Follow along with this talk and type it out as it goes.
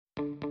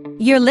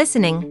You're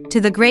listening to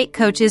the Great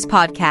Coaches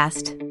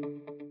Podcast.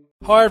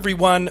 Hi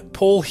everyone,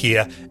 Paul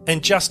here,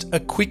 and just a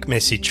quick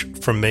message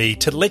from me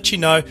to let you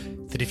know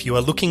that if you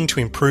are looking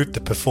to improve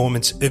the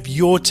performance of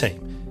your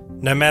team,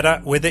 no matter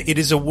whether it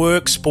is a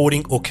work,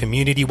 sporting or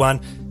community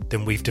one,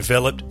 then we've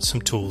developed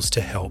some tools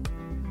to help.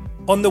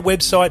 On the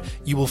website,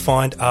 you will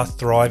find our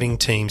Thriving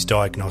Teams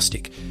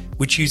Diagnostic,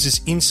 which uses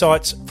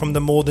insights from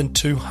the more than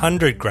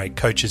 200 great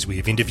coaches we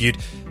have interviewed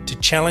to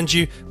challenge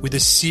you with a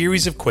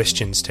series of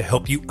questions to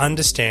help you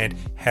understand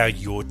how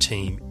your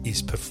team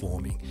is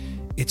performing.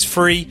 It's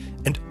free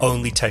and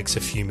only takes a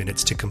few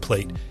minutes to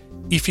complete.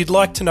 If you'd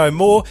like to know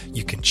more,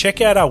 you can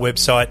check out our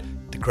website,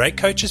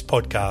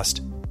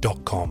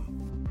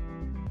 thegreatcoachespodcast.com.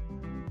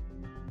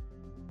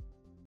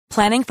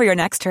 Planning for your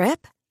next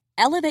trip?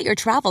 Elevate your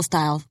travel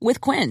style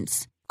with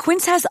Quince.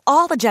 Quince has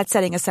all the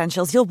jet-setting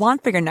essentials you'll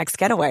want for your next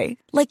getaway,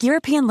 like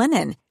European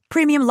linen,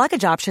 premium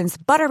luggage options,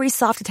 buttery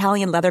soft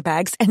Italian leather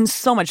bags, and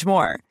so much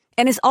more.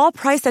 And is all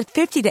priced at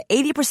 50 to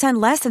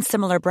 80% less than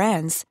similar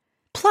brands.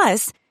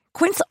 Plus,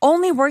 Quince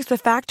only works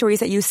with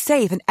factories that use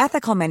safe and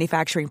ethical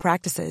manufacturing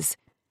practices.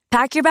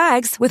 Pack your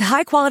bags with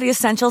high-quality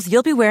essentials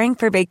you'll be wearing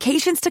for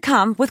vacations to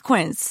come with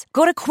Quince.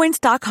 Go to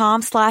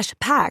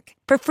quince.com/pack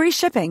for free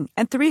shipping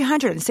and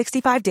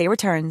 365-day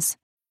returns.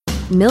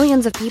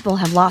 Millions of people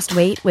have lost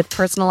weight with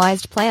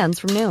personalized plans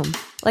from Noom.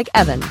 Like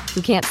Evan,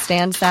 who can't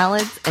stand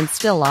salads and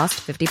still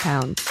lost 50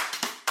 pounds.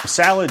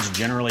 Salads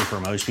generally for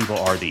most people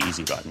are the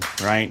easy button,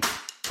 right?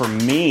 For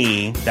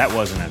me, that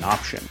wasn't an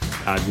option.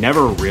 I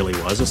never really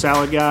was a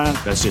salad guy.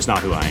 That's just not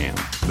who I am.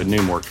 But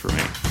Noom worked for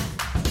me.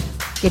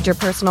 Get your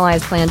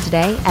personalized plan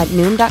today at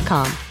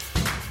Noom.com.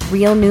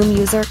 Real Noom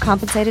user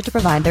compensated to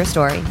provide their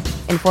story.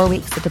 In 4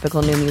 weeks, the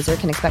typical Noom user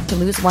can expect to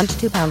lose 1 to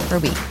 2 pounds per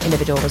week.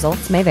 Individual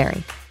results may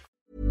vary.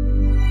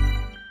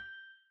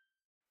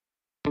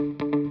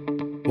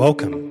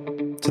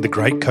 Welcome to the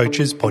Great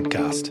Coaches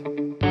Podcast.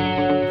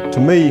 To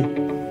me,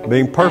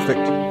 being perfect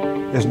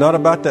is not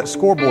about that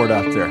scoreboard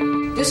out there.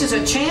 This is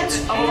a chance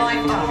of a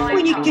lifetime.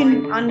 When you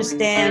can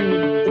understand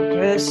the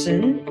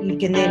person, you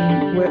can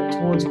then work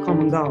towards a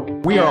common goal.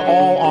 We are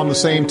all on the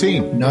same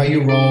team. Know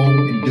your role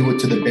and do it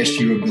to the best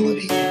of your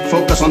ability.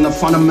 Focus on the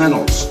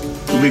fundamentals.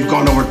 We've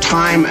gone over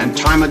time and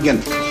time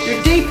again.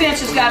 Your defense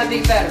has got to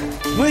be better.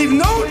 Leave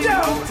no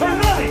doubt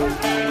tonight.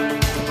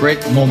 Great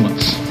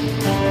moments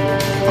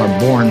are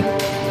born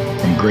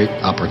from great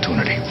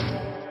opportunity.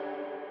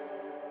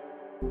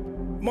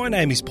 My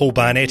name is Paul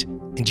Barnett,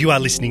 and you are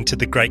listening to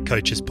the Great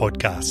Coaches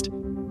Podcast,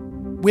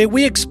 where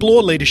we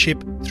explore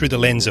leadership through the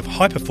lens of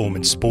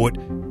high-performance sport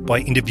by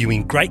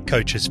interviewing great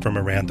coaches from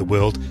around the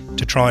world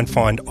to try and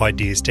find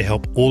ideas to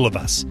help all of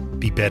us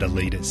be better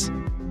leaders.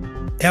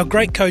 Our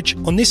great coach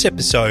on this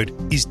episode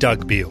is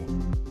Doug Beal.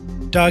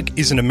 Doug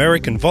is an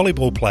American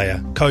volleyball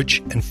player, coach,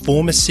 and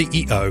former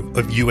CEO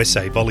of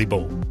USA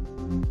Volleyball.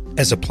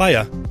 As a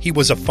player, he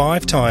was a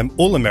 5-time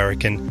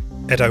All-American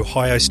at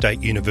Ohio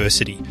State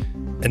University,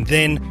 and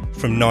then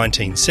from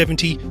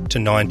 1970 to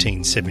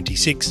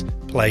 1976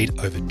 played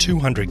over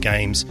 200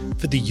 games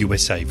for the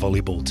USA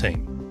Volleyball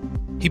team.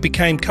 He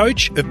became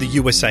coach of the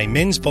USA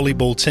men's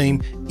volleyball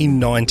team in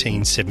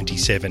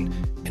 1977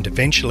 and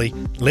eventually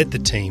led the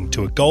team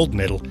to a gold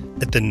medal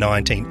at the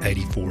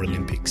 1984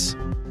 Olympics.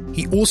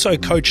 He also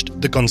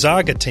coached the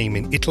Gonzaga team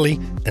in Italy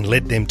and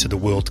led them to the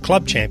World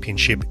Club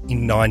Championship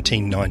in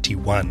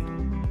 1991.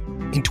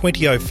 In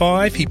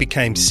 2005, he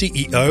became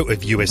CEO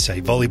of USA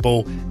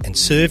Volleyball and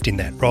served in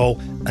that role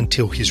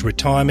until his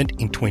retirement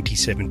in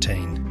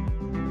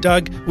 2017.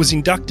 Doug was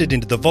inducted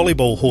into the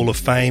Volleyball Hall of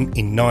Fame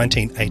in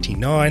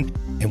 1989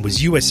 and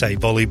was USA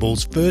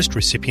Volleyball's first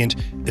recipient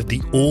of the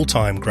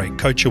All-Time Great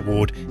Coach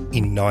Award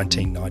in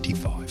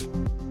 1995.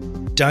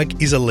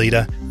 Doug is a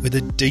leader with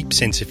a deep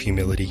sense of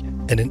humility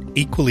and an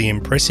equally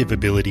impressive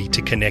ability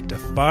to connect a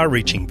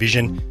far-reaching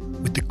vision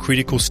with the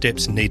critical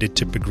steps needed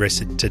to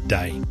progress it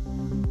today.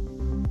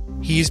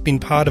 He has been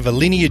part of a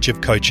lineage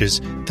of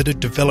coaches that have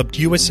developed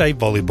USA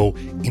Volleyball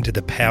into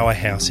the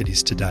powerhouse it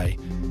is today.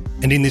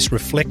 And in this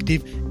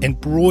reflective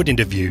and broad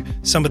interview,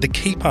 some of the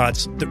key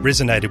parts that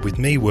resonated with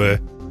me were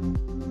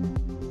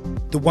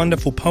the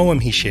wonderful poem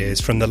he shares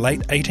from the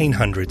late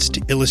 1800s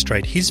to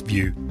illustrate his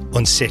view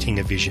on setting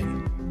a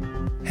vision.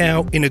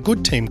 How, in a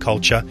good team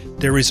culture,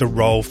 there is a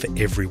role for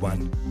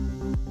everyone.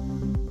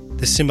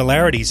 The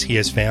similarities he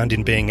has found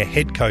in being a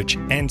head coach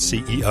and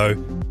CEO,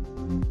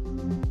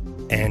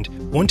 and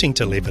wanting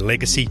to leave a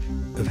legacy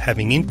of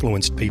having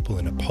influenced people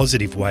in a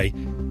positive way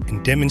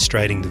and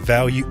demonstrating the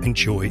value and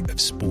joy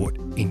of sport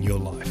in your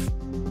life.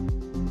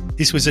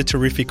 This was a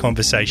terrific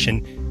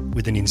conversation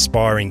with an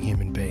inspiring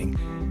human being,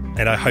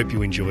 and I hope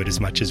you enjoyed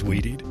as much as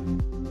we did.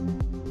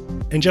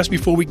 And just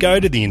before we go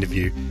to the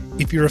interview,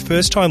 if you're a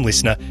first-time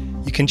listener,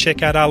 you can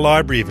check out our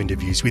library of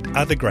interviews with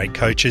other great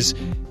coaches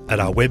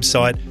at our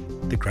website,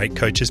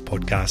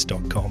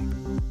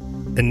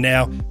 thegreatcoachespodcast.com. And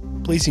now,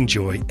 please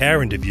enjoy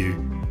our interview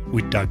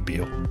with Doug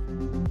Beal.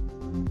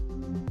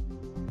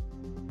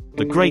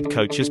 The Great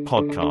Coaches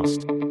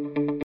Podcast.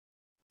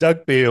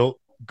 Doug Beal,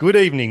 good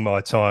evening,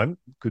 my time.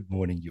 Good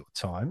morning, your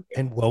time.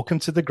 And welcome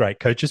to the Great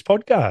Coaches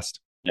Podcast.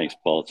 Thanks,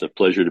 Paul. It's a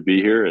pleasure to be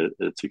here.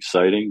 It's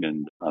exciting,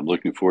 and I'm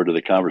looking forward to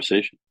the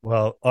conversation.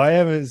 Well, I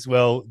am as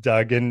well,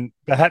 Doug, and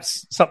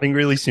perhaps something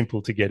really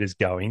simple to get us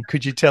going.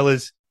 Could you tell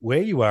us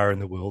where you are in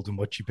the world and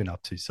what you've been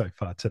up to so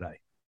far today?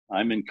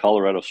 I'm in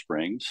Colorado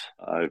Springs.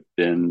 I've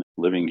been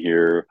living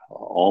here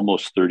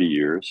almost 30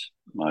 years.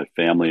 My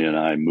family and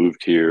I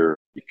moved here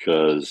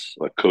because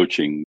of a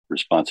coaching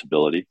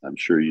responsibility. I'm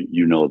sure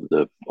you know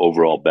the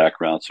overall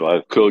background. So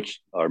I've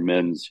coached our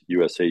men's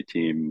USA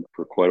team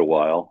for quite a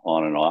while,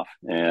 on and off.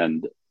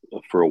 And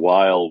for a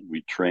while,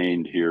 we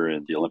trained here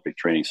in the Olympic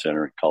Training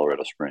Center in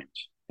Colorado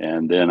Springs.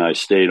 And then I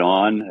stayed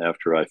on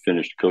after I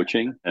finished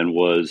coaching and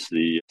was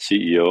the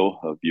CEO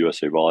of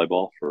USA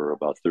Volleyball for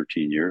about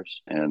 13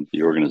 years. And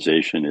the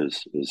organization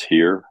is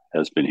here,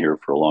 has been here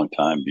for a long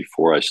time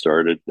before I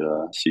started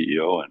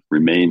CEO, and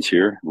remains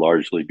here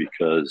largely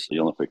because the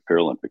Olympic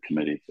Paralympic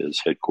Committee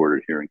is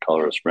headquartered here in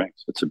Colorado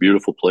Springs. It's a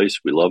beautiful place.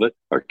 We love it.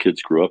 Our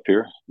kids grew up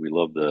here. We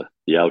love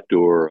the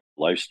outdoor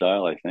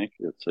lifestyle, I think.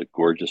 It's a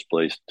gorgeous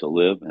place to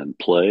live and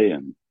play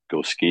and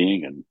go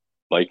skiing and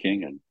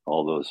biking and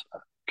all those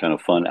kind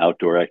of fun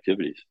outdoor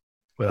activities.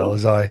 Well,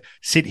 as I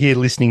sit here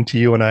listening to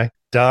you on a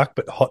dark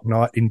but hot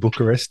night in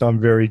Bucharest, I'm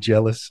very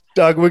jealous.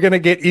 Doug, we're going to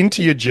get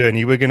into your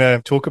journey. We're going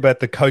to talk about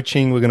the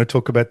coaching. We're going to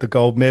talk about the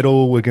gold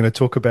medal. We're going to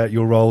talk about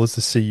your role as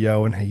the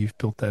CEO and how you've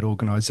built that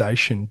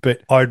organization.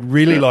 But I'd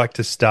really like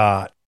to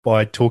start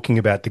by talking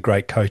about the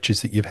great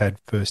coaches that you've had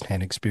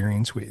firsthand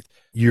experience with.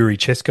 Yuri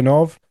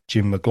Cheskanov,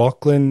 Jim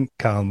McLaughlin,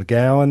 Carl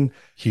McGowan,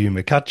 Hugh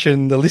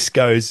McCutcheon. The list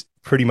goes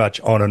pretty much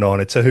on and on.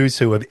 It's a who's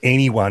who of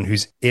anyone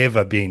who's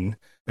ever been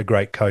a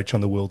great coach on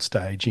the world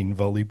stage in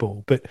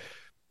volleyball. But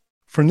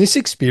from this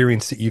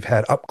experience that you've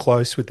had up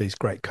close with these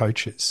great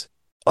coaches,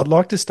 I'd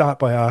like to start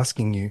by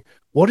asking you,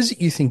 what is it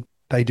you think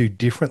they do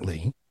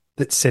differently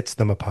that sets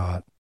them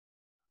apart?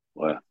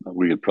 Well,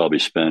 we could probably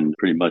spend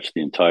pretty much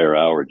the entire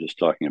hour just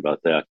talking about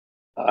that.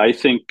 I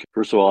think,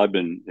 first of all, I've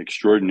been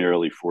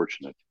extraordinarily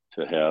fortunate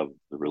to have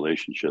the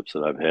relationships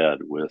that I've had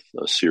with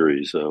a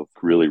series of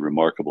really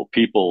remarkable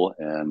people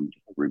and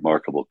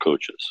remarkable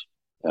coaches.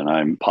 And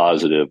I'm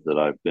positive that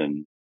I've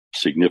been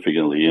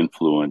significantly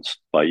influenced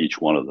by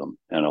each one of them,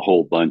 and a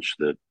whole bunch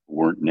that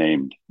weren't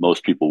named.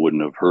 Most people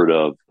wouldn't have heard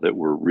of, that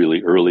were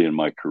really early in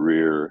my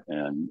career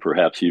and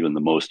perhaps even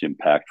the most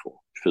impactful.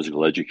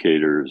 Physical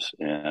educators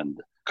and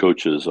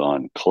coaches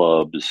on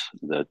clubs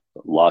that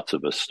lots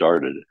of us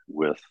started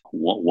with,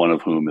 one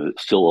of whom is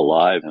still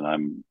alive and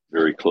I'm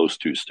very close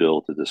to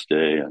still to this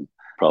day, and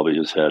probably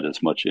has had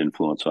as much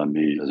influence on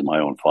me as my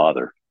own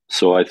father.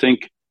 So I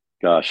think,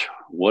 gosh,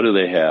 what do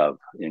they have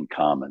in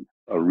common?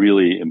 A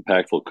really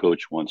impactful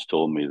coach once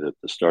told me that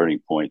the starting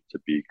point to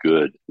be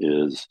good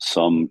is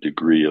some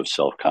degree of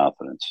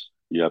self-confidence.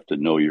 You have to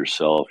know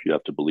yourself. You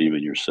have to believe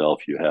in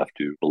yourself. You have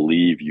to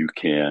believe you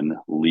can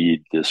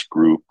lead this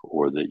group,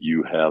 or that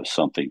you have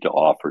something to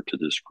offer to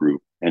this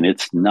group. And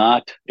it's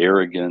not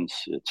arrogance.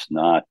 It's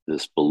not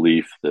this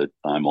belief that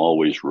I'm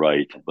always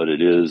right, but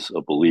it is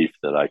a belief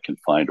that I can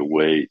find a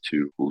way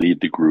to lead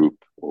the group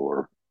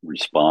or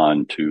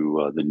respond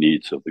to the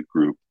needs of the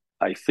group.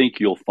 I think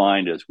you'll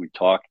find as we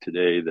talk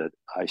today that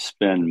I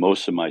spend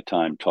most of my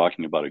time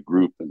talking about a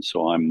group. And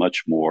so I'm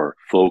much more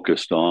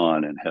focused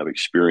on and have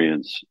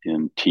experience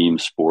in team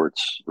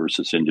sports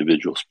versus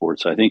individual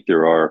sports. I think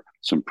there are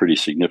some pretty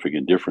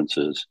significant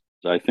differences.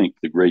 I think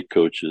the great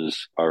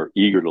coaches are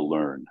eager to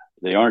learn.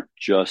 They aren't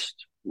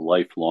just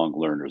lifelong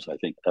learners. I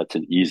think that's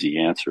an easy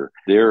answer.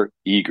 They're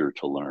eager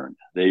to learn.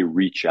 They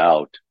reach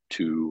out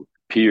to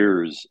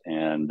peers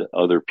and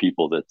other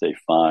people that they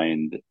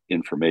find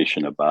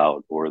information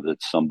about or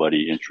that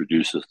somebody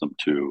introduces them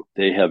to.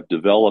 They have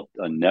developed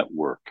a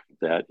network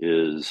that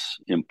is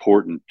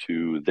important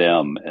to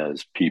them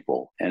as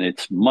people. And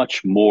it's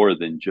much more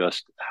than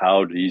just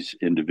how these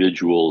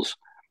individuals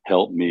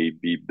help me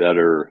be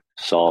better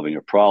solving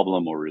a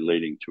problem or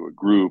relating to a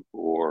group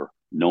or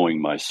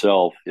knowing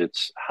myself.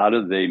 It's how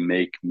do they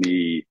make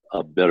me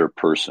a better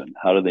person?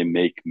 How do they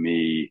make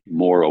me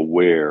more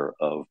aware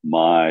of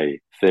my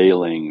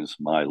failings,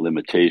 my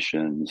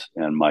limitations,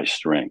 and my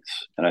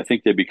strengths? And I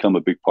think they become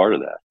a big part of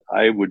that.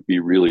 I would be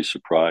really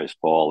surprised,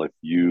 Paul, if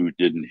you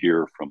didn't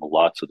hear from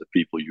lots of the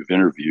people you've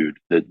interviewed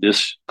that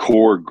this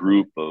core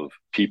group of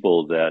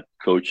people that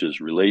coaches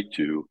relate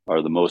to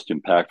are the most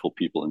impactful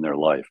people in their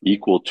life,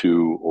 equal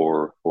to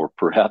or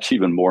perhaps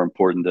even more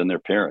important than their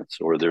parents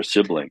or their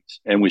siblings.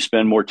 And we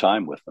spend more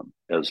time with them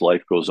as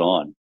life goes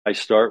on. I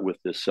start with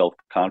this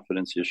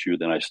self-confidence issue,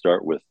 then I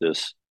start with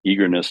this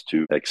eagerness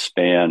to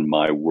expand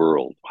my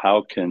world.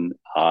 How can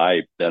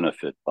I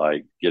benefit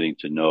by getting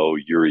to know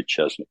Yuri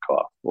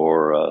Chesnikov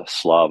or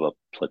Slava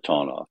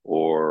Platonov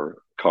or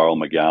Carl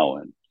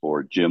McGowan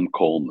or Jim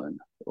Coleman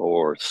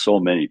or so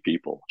many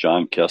people,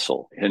 John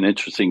Kessel, an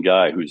interesting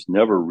guy who's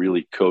never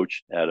really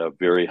coached at a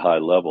very high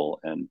level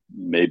and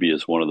maybe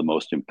is one of the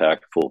most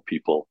impactful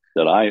people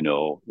that I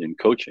know in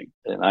coaching.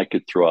 And I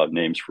could throw out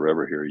names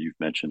forever here. You've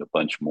mentioned a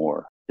bunch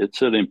more.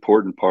 It's an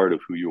important part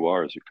of who you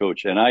are as a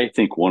coach. And I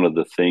think one of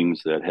the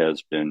things that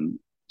has been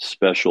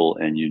special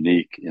and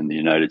unique in the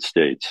United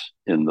States,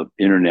 in the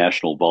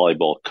international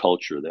volleyball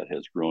culture that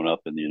has grown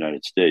up in the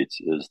United States,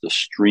 is the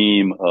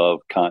stream of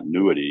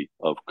continuity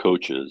of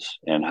coaches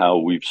and how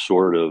we've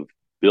sort of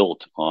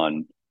built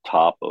on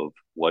top of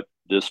what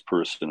this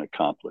person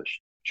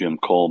accomplished. Jim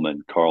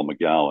Coleman, Carl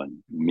McGowan,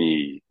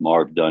 me,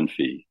 Marv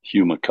Dunphy,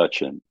 Hugh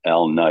McCutcheon,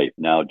 Al Knight,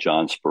 now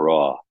John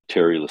Speraw,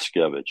 Terry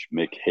Liskevich,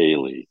 Mick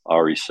Haley,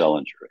 Ari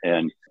Sellinger.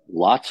 And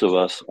lots of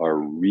us are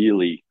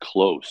really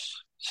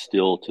close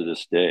still to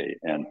this day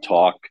and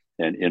talk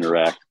and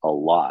interact a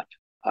lot.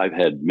 I've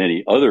had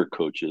many other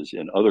coaches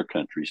in other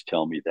countries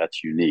tell me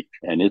that's unique.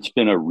 And it's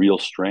been a real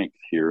strength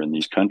here in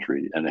these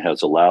countries. And it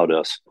has allowed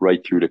us right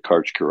through to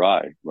Karch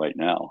Karai right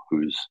now,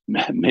 who's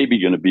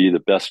maybe going to be the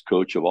best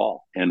coach of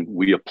all. And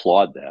we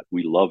applaud that.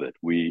 We love it.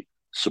 We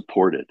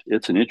support it.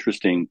 It's an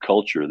interesting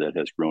culture that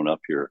has grown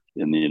up here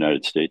in the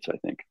United States, I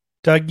think.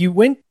 Doug, you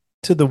went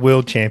to the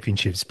World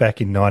Championships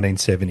back in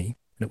 1970, and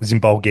it was in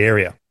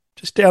Bulgaria,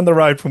 just down the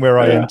road from where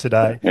I am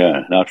today.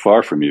 Yeah, not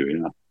far from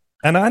you.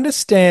 And I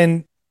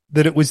understand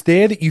that it was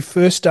there that you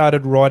first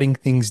started writing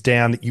things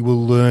down that you were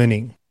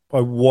learning by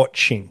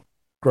watching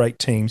great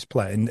teams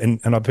play. And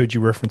I've heard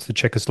you reference the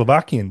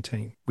Czechoslovakian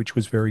team, which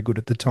was very good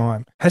at the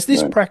time. Has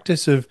this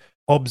practice of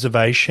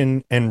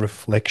observation and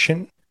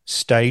reflection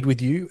stayed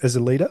with you as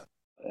a leader?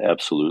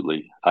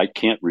 Absolutely. I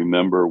can't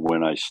remember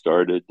when I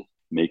started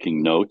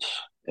making notes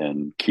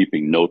and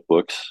keeping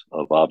notebooks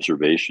of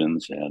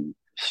observations and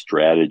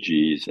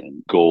strategies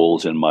and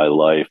goals in my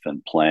life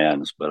and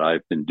plans, but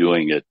I've been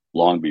doing it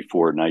long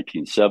before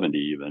 1970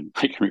 even.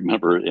 I can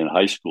remember in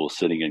high school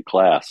sitting in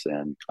class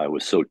and I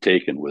was so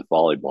taken with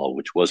volleyball,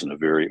 which wasn't a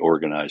very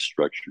organized,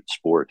 structured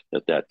sport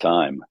at that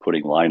time,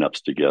 putting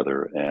lineups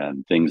together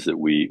and things that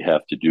we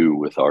have to do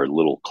with our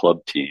little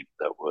club team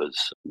that was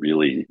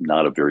really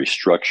not a very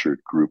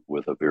structured group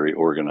with a very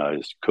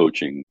organized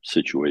coaching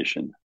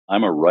situation.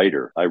 I'm a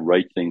writer. I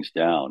write things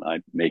down. I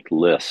make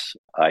lists.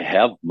 I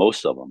have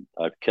most of them.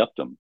 I've kept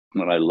them.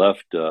 When I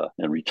left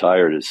and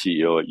retired as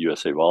CEO at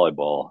USA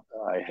Volleyball,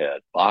 I had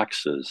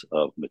boxes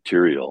of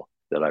material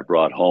that I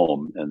brought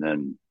home. And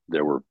then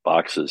there were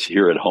boxes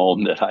here at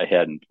home that I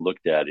hadn't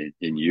looked at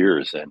in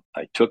years. And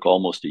I took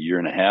almost a year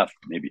and a half,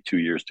 maybe 2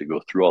 years to go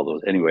through all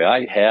those. Anyway,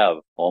 I have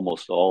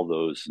almost all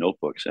those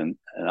notebooks and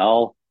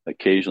I'll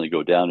occasionally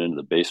go down into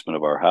the basement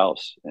of our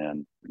house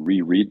and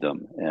reread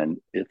them. And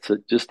it's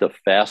just a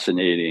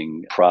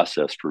fascinating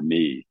process for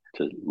me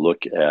to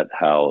look at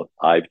how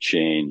I've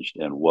changed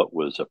and what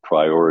was a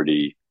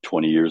priority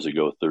 20 years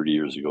ago, 30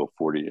 years ago,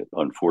 40,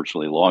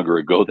 unfortunately longer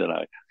ago than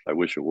I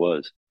wish it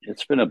was.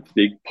 It's been a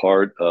big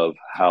part of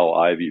how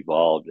I've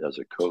evolved as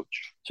a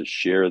coach, to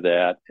share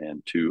that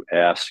and to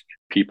ask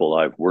people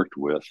I've worked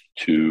with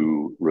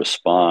to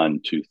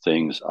respond to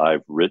things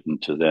I've written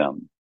to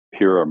them.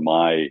 Here are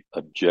my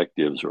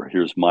objectives, or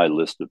here's my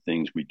list of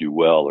things we do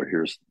well, or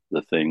here's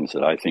the things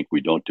that I think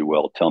we don't do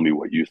well. Tell me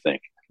what you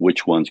think.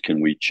 Which ones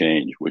can we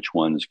change? Which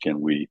ones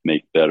can we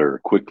make better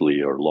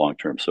quickly or long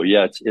term? So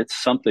yeah,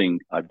 it's something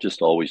I've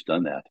just always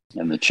done that.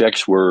 And the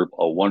Czechs were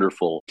a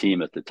wonderful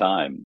team at the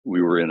time.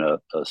 We were in a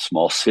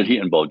small city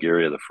in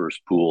Bulgaria, the first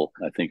pool,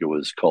 I think it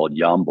was called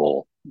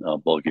Yambol,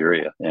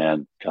 Bulgaria.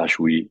 And gosh,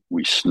 we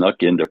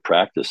snuck into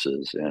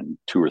practices, and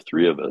 2 or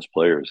 3 of us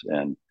players,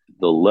 and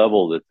the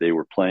level that they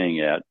were playing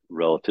at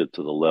relative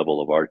to the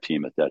level of our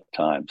team at that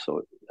time.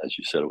 So as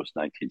you said, it was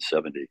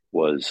 1970,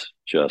 was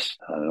just,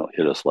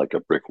 hit us like a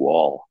brick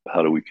wall.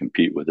 How do we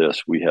compete with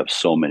this? We have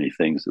so many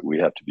things that we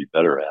have to be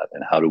better at.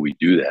 And how do we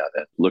do that?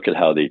 And look at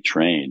how they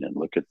train and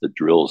look at the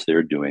drills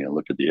they're doing and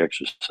look at the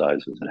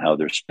exercises and how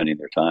they're spending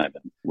their time.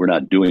 And we're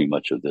not doing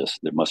much of this.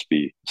 There must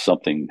be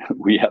something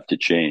we have to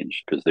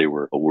change, because they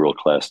were a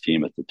world-class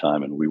team at the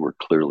time and we were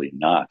clearly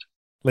not.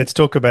 Let's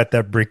talk about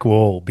that brick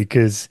wall,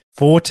 because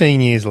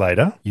 14 years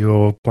later,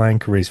 your playing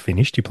career's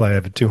finished. You play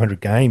over 200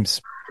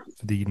 games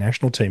for the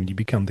national team and you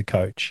become the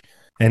coach.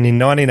 And in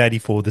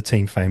 1984, the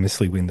team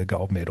famously win the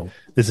gold medal.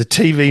 There's a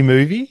TV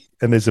movie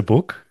and there's a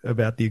book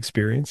about the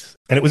experience.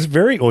 And it was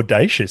very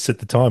audacious at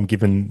the time,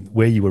 given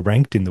where you were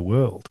ranked in the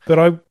world. But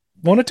I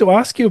wanted to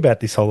ask you about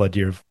this whole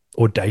idea of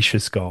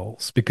audacious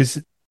goals, because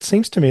it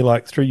seems to me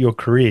like through your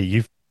career,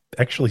 you've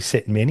actually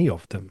set many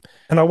of them.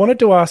 And I wanted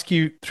to ask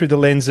you through the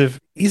lens of,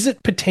 is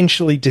it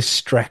potentially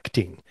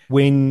distracting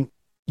when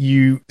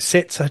you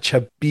set such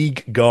a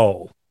big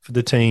goal for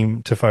the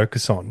team to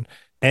focus on,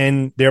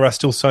 and there are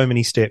still so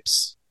many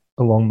steps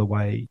along the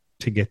way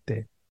to get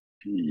there?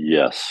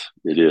 Yes,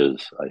 it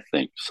is. I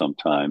think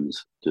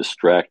sometimes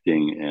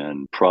distracting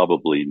and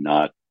probably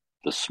not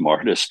the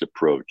smartest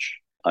approach.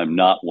 I'm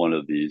not one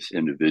of these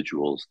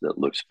individuals that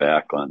looks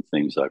back on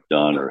things I've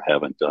done or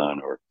haven't done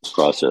or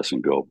process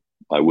and go,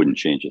 I wouldn't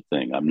change a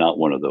thing. I'm not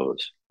one of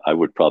those. I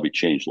would probably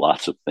change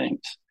lots of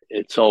things.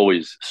 It's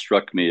always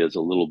struck me as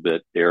a little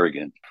bit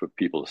arrogant for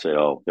people to say,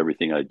 oh,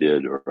 everything I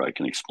did, or I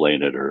can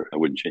explain it, or I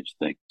wouldn't change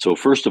a thing. So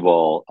first of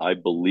all, I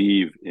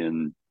believe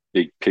in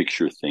big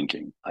picture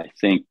thinking. I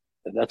think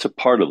that's a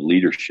part of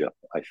leadership.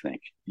 I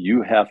think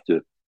you have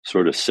to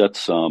sort of set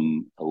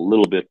some a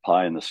little bit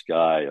pie in the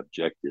sky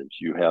objectives.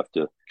 You have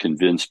to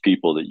convince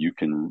people that you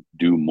can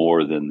do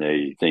more than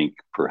they think,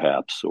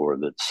 perhaps, or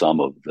that some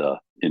of the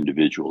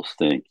individuals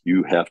think.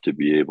 You have to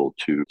be able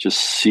to just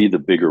see the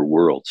bigger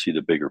world, see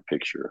the bigger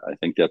picture. I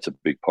think that's a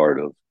big part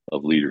of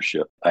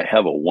leadership. I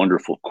have a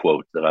wonderful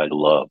quote that I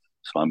love.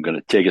 So I'm going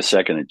to take a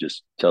second and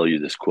just tell you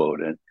this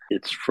quote. And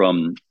it's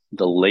from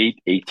the late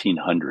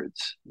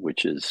 1800s,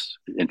 which is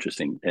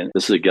interesting. And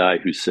this is a guy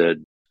who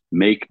said,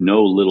 "Make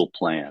no little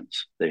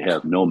plans. They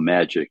have no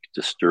magic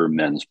to stir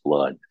men's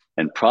blood,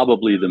 and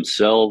probably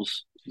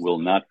themselves will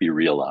not be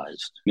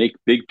realized. Make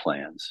big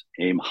plans,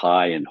 aim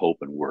high and hope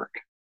and work."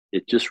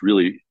 It just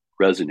really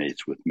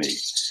resonates with me.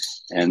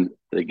 And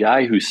the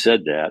guy who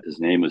said that, his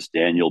name was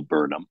Daniel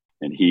Burnham,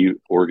 and he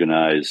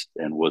organized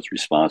and was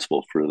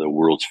responsible for the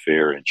World's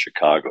Fair in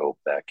Chicago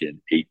back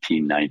in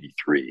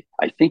 1893.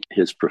 I think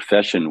his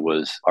profession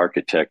was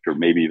architect, or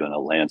maybe even a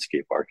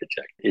landscape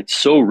architect. It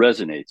so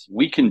resonates.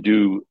 We can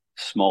do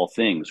small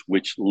things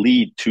which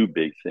lead to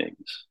big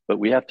things, but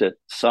we have to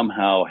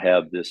somehow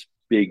have this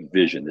big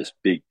vision, this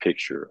big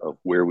picture of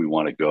where we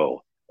want to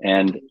go.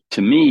 And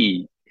to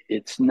me,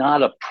 it's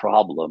not a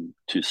problem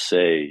to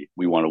say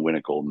we want to win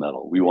a gold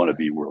medal, we want to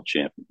be world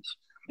champions.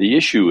 The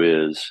issue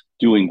is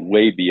doing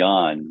way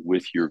beyond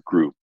with your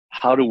group.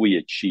 How do we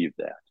achieve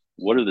that?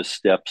 What are the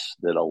steps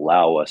that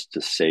allow us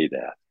to say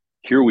that?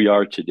 Here we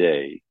are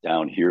today,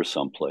 down here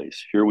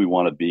someplace. Here we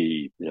want to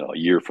be, a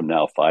year from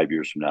now, 5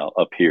 years from now,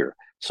 up here.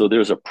 So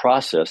there's a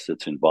process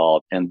that's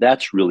involved, and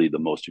that's really the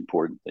most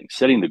important thing.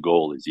 Setting the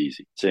goal is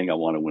easy. Saying I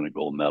want to win a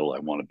gold medal, I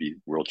want to be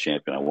world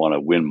champion, I want to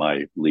win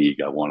my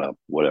league, I want to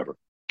whatever.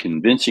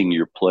 Convincing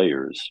your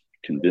players,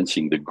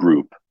 convincing the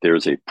group,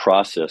 there's a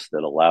process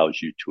that allows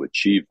you to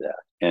achieve that.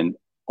 And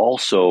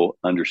also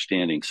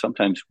understanding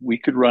sometimes we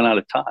could run out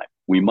of time.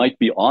 We might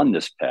be on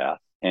this path,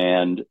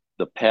 and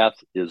the path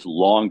is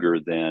longer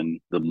than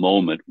the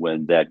moment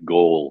when that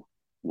goal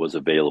was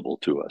available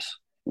to us.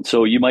 And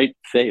so you might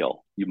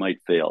fail.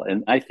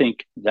 And I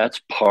think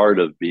that's part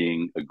of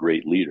being a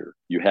great leader.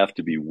 You have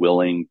to be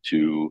willing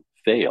to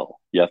fail.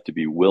 You have to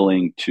be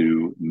willing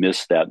to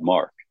miss that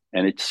mark.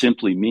 And it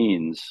simply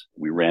means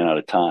we ran out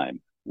of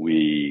time.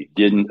 We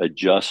didn't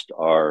adjust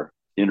our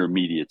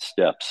intermediate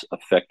steps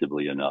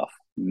effectively enough.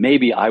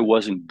 Maybe I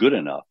wasn't good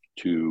enough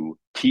to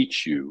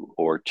teach you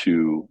or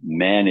to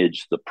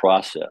manage the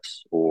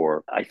process,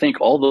 or I think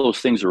all those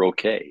things are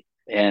okay.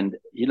 And,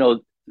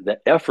 the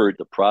effort,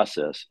 the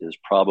process is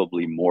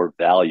probably more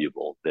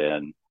valuable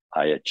than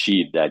I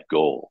achieved that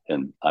goal.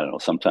 And I don't know,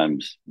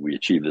 sometimes we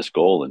achieve this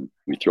goal and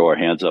we throw our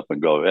hands up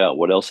and go, yeah,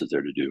 what else is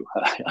there to do?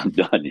 I'm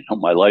done.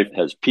 My life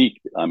has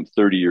peaked. I'm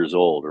 30 years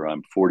old, or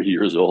I'm 40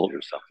 years old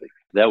or something.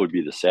 That would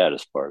be the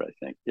saddest part, I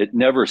think. It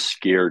never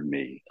scared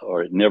me,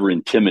 or it never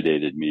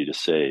intimidated me to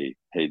say,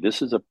 hey,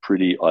 this is a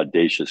pretty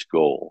audacious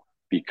goal,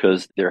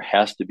 because there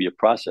has to be a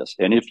process.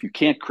 And if you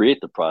can't create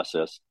the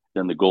process,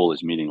 then the goal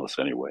is meaningless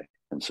anyway.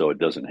 And so it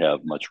doesn't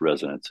have much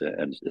resonance,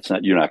 and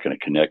you're not going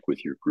to connect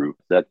with your group.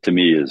 That to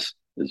me is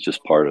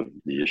just part of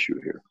the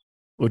issue here.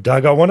 Well,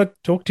 Doug, I want to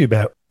talk to you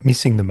about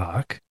missing the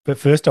mark, but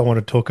first I want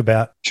to talk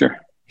about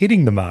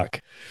hitting the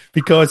mark,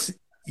 because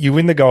you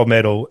win the gold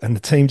medal and the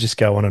team just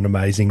go on an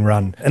amazing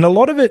run. And a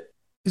lot of it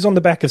is on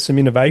the back of some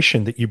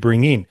innovation that you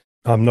bring in.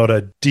 I'm not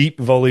a deep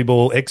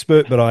volleyball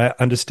expert, but I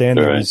understand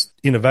there was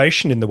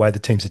innovation in the way the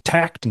teams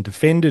attacked and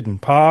defended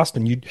and passed.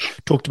 And you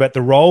talked about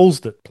the roles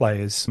that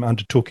players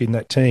undertook in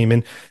that team.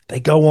 And they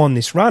go on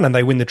this run and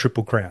they win the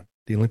Triple Crown,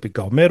 the Olympic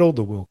gold medal,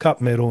 the World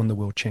Cup medal, and the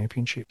World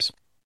Championships.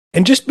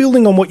 And just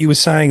building on what you were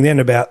saying then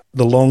about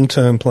the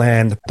long-term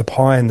plan, the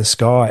pie in the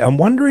sky, I'm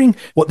wondering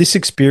what this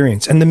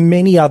experience and the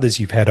many others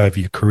you've had over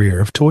your career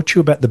have taught you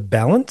about the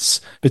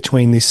balance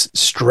between this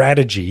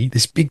strategy,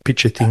 this big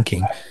picture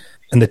thinking,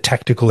 and the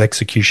tactical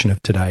execution of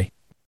today.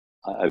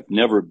 I've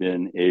never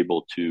been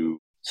able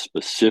to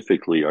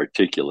specifically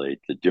articulate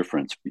the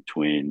difference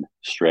between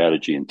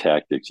strategy and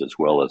tactics as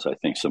well as I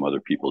think some other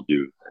people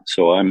do.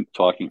 So I'm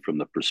talking from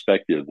the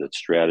perspective that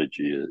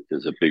strategy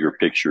is a bigger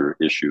picture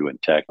issue,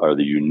 and tech are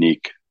the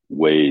unique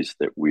ways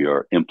that we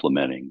are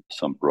implementing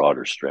some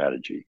broader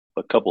strategy.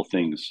 A couple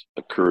things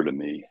occur to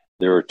me.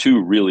 There are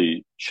two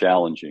really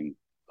challenging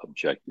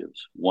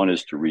objectives. One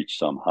is to reach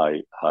some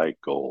high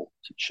goal,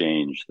 to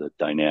change the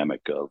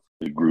dynamic of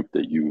the group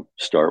that you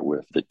start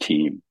with, the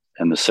team.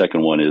 And the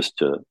second one is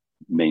to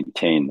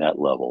maintain that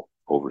level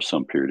over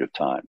some period of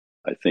time.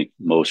 I think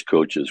most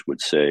coaches would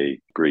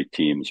say great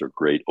teams are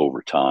great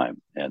over time,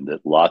 and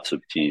that lots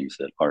of teams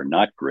that are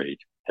not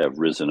great have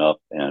risen up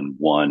and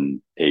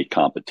won a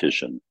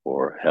competition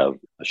or have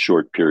a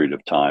short period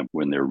of time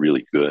when they're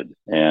really good.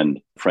 And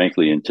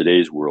frankly, in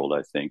today's world,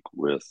 I think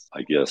with,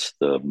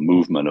 the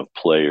movement of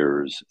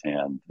players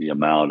and the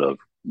amount of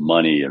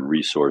money and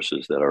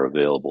resources that are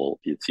available,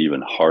 it's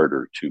even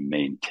harder to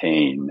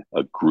maintain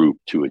a group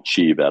to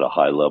achieve at a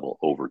high level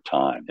over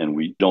time. And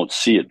we don't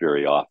see it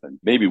very often.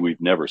 Maybe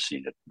we've never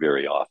seen it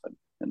very often.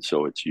 And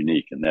so it's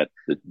unique. And that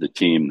the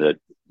team that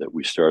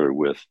we started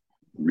with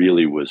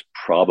really was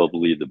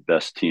probably the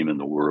best team in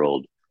the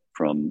world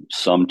from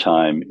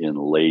sometime in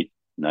late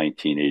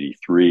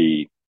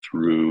 1983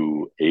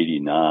 through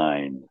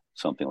 89,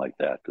 something like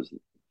that, because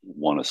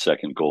won a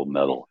second gold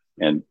medal.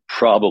 And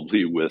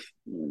probably with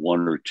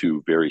one or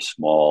two very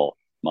small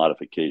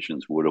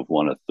modifications would have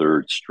won a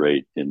third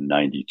straight in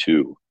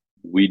 92.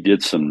 We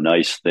did some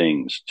nice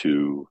things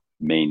to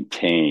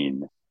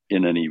maintain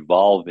in an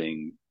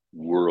evolving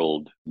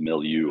world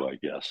milieu, I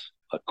guess,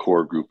 a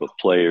core group of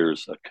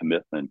players, a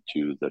commitment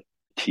to the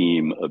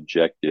team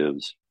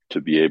objectives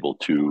to be able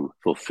to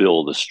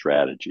fulfill the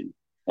strategy.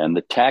 And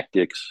the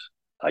tactics,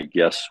 I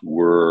guess,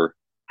 were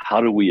how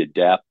do we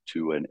adapt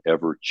to an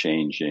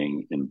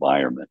ever-changing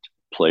environment?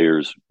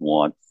 Players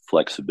want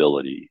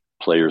flexibility.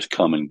 Players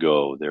come and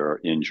go. There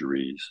are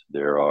injuries.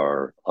 There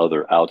are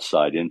other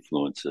outside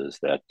influences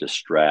that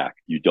distract.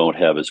 You don't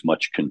have as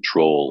much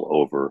control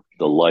over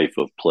the life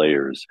of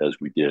players as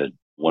we did.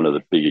 One of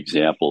the big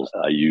examples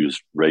I use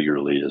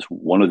regularly is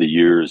one of the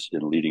years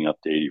in leading up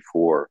to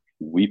 84,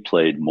 we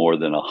played more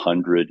than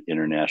 100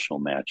 international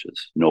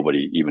matches.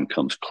 Nobody even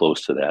comes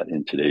close to that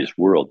in today's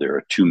world. There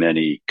are too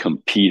many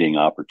competing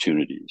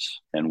opportunities.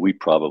 And we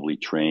probably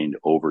trained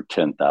over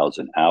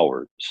 10,000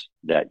 hours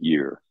that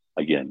year.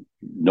 Again,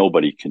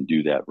 nobody can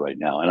do that right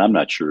now. And I'm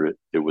not sure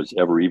it was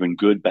ever even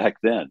good back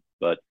then.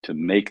 But to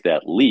make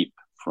that leap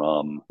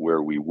from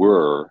where we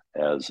were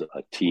as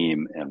a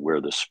team and where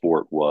the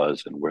sport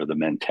was and where the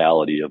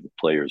mentality of the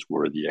players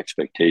were, the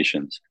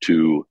expectations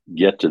to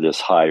get to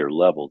this higher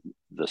level,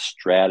 the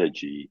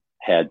strategy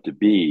had to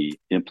be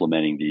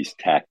implementing these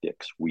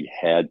tactics. We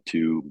had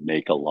to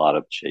make a lot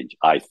of change,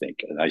 I think.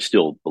 And I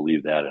still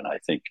believe that. And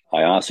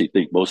I honestly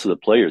think most of the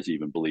players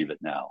even believe it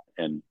now,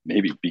 and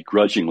maybe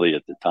begrudgingly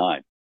at the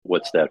time.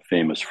 What's that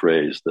famous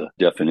phrase? The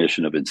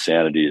definition of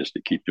insanity is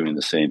to keep doing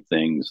the same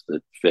things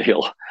that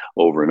fail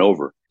over and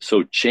over.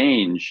 So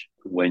change,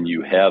 when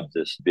you have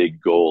this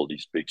big goal,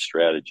 these big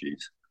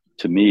strategies,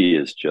 to me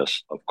is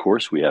just, of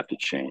course, we have to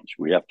change.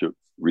 We have to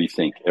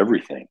rethink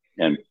everything.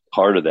 And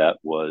part of that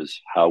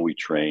was how we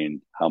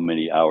trained, how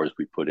many hours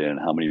we put in,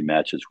 how many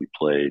matches we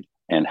played,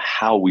 and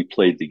how we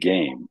played the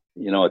game.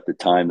 You know, at the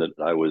time that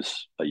I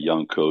was a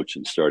young coach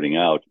and starting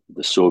out,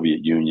 the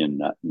Soviet Union,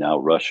 now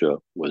Russia,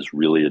 was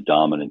really a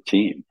dominant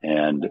team.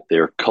 And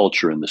their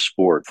culture in the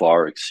sport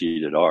far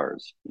exceeded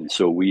ours. And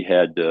so we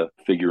had to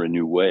figure a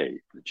new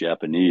way. The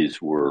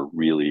Japanese were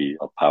really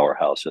a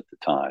powerhouse at the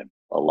time.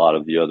 A lot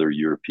of the other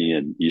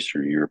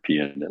Eastern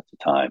European at the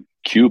time.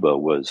 Cuba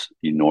was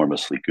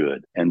enormously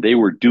good. And they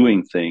were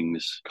doing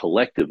things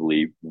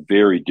collectively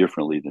very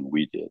differently than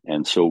we did.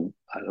 And so,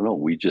 I don't know,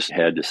 we just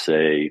had to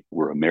say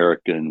we're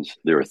Americans.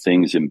 There are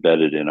things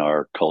embedded in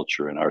our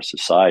culture and our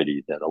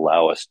society that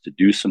allow us to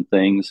do some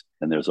things.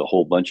 And there's a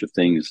whole bunch of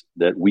things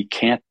that we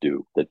can't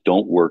do that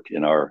don't work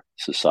in our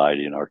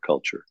society and our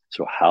culture.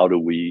 So how do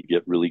we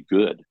get really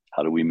good?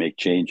 How do we make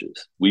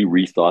changes? We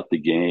rethought the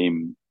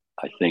game,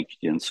 I think,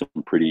 in some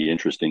pretty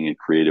interesting and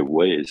creative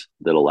ways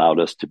that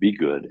allowed us to be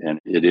good. And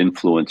it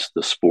influenced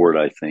the sport,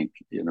 I think,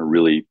 in a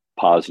really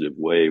positive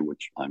way,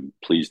 which I'm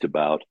pleased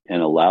about,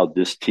 and allowed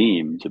this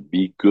team to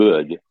be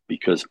good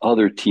because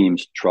other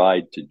teams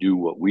tried to do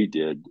what we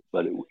did,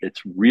 but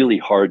it's really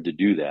hard to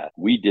do that.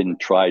 We didn't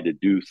try to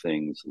do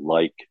things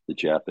like the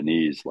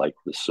Japanese, like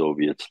the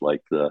Soviets,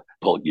 like the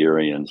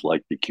Bulgarians,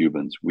 like the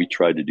Cubans. We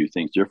tried to do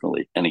things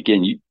differently. And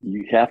again,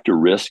 you have to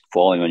risk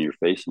falling on your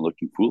face and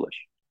looking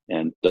foolish.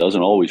 And it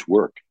doesn't always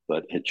work,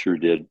 but it sure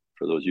did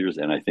for those years.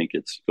 And I think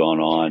it's gone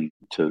on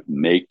to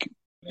make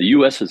the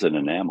U.S. is an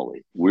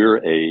anomaly.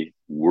 We're a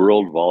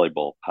world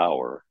volleyball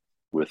power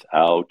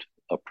without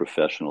a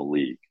professional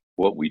league.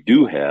 What we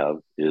do have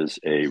is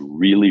a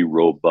really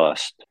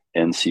robust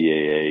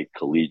NCAA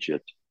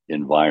collegiate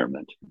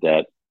environment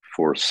that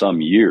for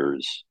some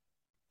years,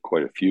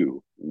 quite a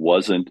few,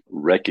 wasn't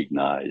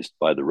recognized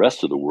by the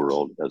rest of the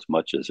world as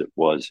much as it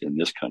was in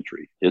this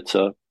country. It's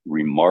a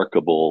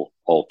remarkable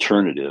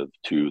alternative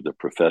to the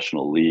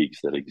professional leagues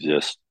that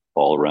exist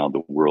all around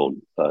the world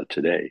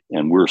today.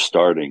 And we're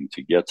starting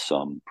to get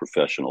some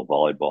professional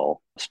volleyball,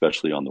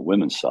 especially on the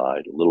women's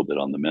side, a little bit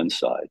on the men's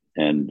side.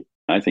 And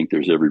I think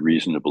there's every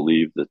reason to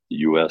believe that the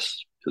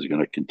U.S. is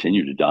going to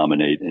continue to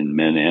dominate in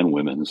men and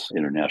women's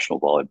international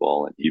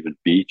volleyball and even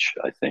beach,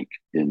 I think,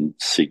 in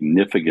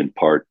significant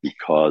part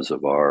because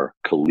of our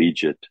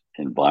collegiate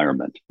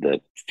environment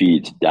that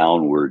feeds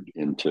downward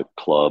into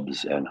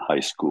clubs and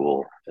high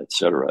school, et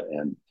cetera,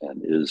 and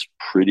is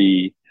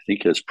pretty, I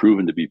think, has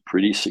proven to be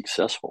pretty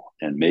successful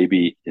and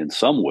maybe in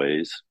some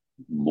ways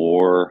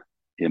more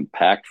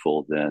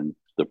impactful than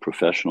the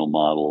professional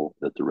model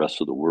that the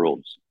rest of the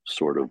world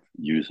sort of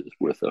uses,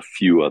 with a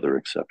few other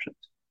exceptions.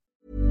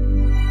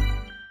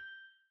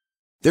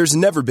 There's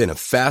never been a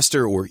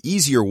faster or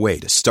easier way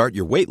to start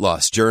your weight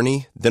loss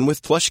journey than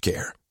with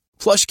PlushCare.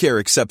 PlushCare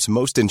accepts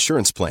most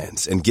insurance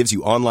plans and gives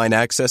you online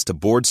access to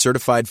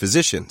board-certified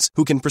physicians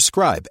who can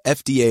prescribe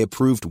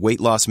FDA-approved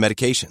weight loss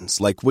medications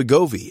like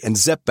Wegovy and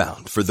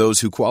Zepbound for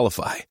those who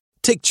qualify.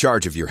 Take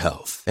charge of your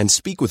health and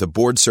speak with a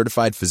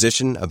board-certified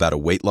physician about a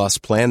weight loss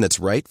plan that's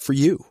right for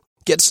you.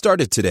 Get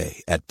started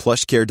today at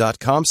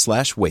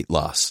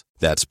plushcare.com/weight-loss.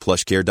 That's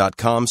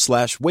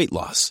plushcare.com/weight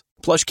loss.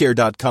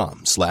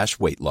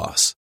 plushcare.com/weight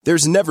loss.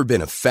 There's never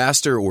been a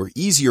faster or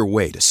easier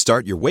way to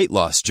start your weight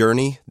loss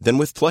journey than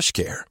with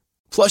PlushCare.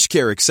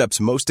 PlushCare accepts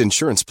most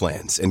insurance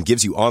plans and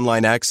gives you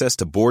online access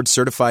to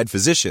board-certified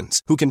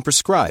physicians who can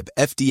prescribe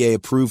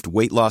FDA-approved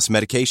weight loss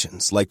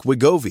medications like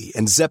Wegovy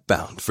and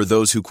Zepbound for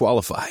those who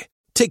qualify.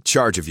 Take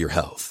charge of your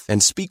health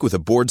and speak with a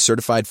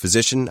board-certified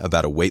physician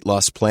about a weight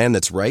loss plan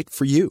that's right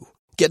for you.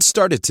 Get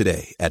started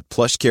today at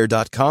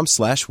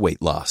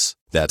plushcare.com/weight loss.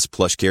 That's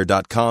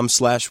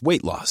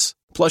plushcare.com/weight loss.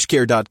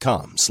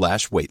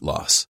 plushcare.com/weight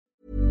loss.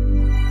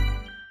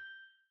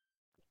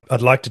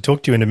 I'd like to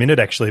talk to you in a minute,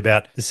 actually,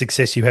 about the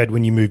success you had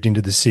when you moved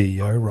into the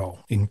CEO role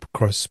in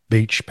cross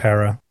beach,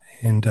 para,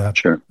 and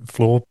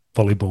floor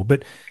volleyball.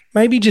 But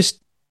maybe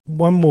just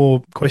one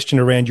more question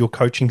around your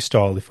coaching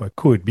style, if I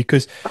could,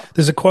 because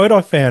there's a quote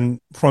I found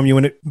from you,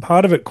 and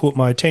part of it caught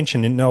my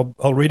attention, and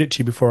I'll read it to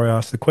you before I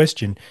ask the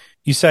question.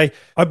 You say,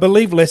 "I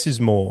believe less is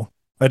more.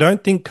 I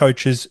don't think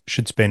coaches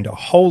should spend a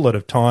whole lot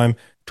of time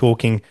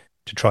talking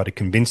to try to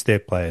convince their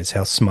players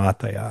how smart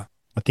they are.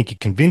 I think you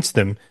convince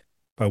them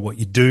by what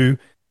you do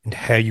and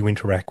how you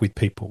interact with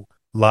people,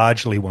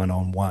 largely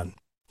one-on-one."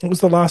 It was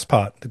the last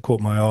part that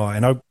caught my eye.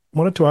 And I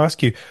wanted to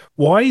ask you,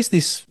 why is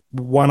this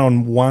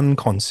one-on-one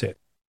concept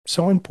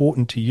so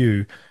important to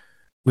you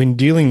when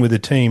dealing with a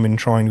team and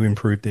trying to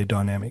improve their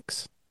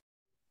dynamics?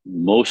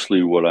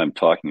 Mostly what I'm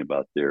talking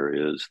about there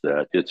is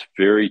that it's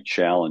very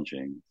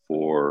challenging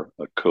for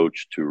a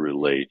coach to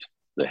relate,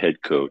 the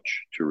head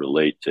coach to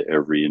relate to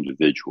every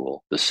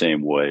individual the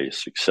same way,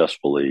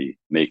 successfully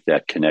make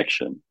that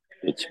connection.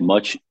 It's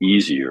much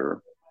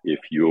easier if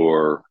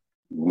you're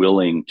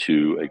willing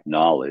to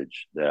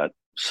acknowledge that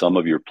some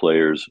of your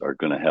players are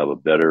going to have a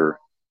better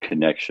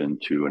connection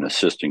to an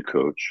assistant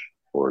coach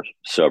or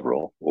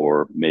several,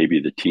 or maybe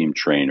the team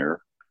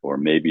trainer, or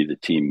maybe the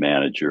team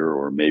manager,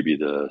 or maybe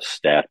the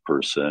stat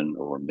person,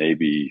 or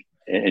maybe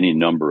any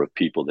number of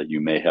people that you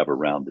may have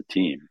around the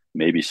team,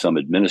 maybe some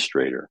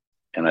administrator.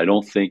 And I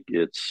don't think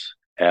it's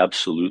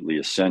absolutely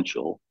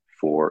essential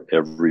for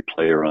every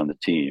player on the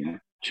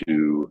team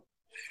to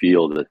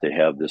feel that they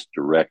have this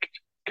direct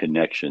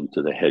connection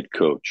to the head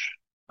coach.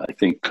 I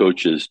think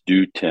coaches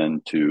do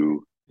tend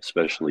to,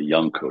 especially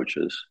young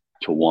coaches,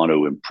 to want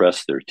to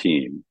impress their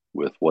team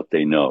with what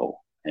they know.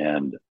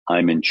 And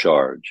I'm in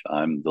charge.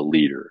 I'm the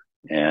leader.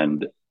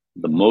 And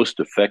the most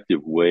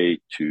effective way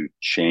to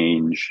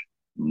change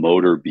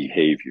motor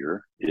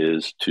behavior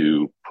is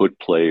to put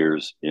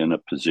players in a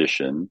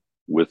position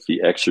with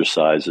the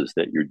exercises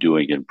that you're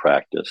doing in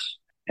practice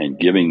and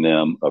giving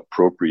them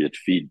appropriate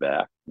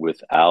feedback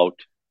without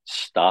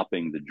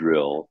stopping the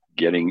drill,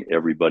 getting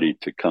everybody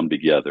to come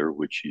together,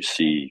 which you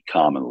see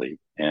commonly,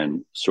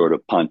 and sort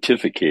of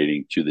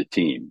pontificating to the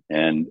team.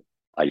 And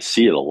I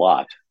see it a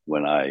lot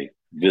when I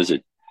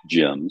visit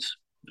gyms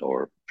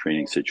or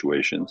training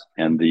situations.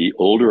 And the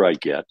older I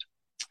get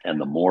and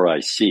the more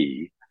I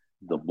see,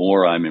 the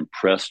more I'm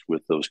impressed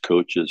with those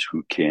coaches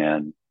who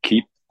can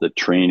keep the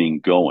training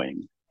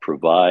going,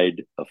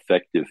 provide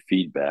effective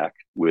feedback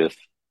with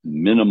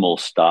minimal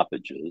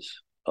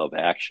stoppages of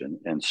action.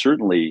 And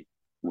certainly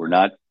we're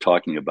not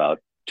talking about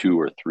 2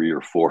 or 3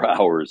 or 4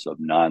 hours of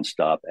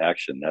nonstop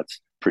action. That's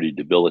pretty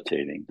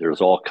debilitating.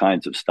 There's all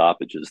kinds of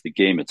stoppages. The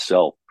game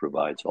itself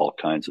provides all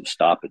kinds of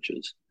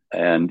stoppages.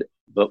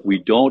 But we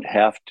don't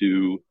have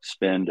to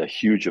spend a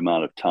huge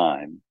amount of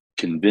time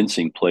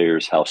convincing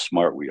players how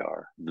smart we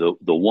are. The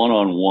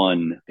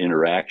one-on-one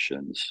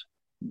interactions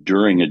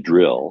during a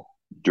drill,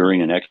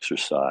 during an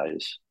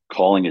exercise,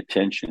 calling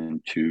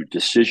attention to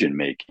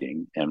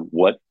decision-making and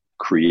what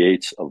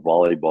creates a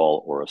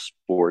volleyball or a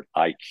sport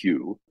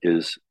IQ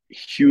is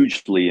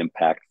hugely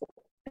impactful.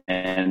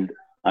 And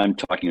I'm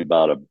talking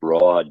about a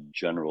broad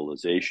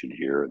generalization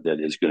here that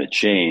is going to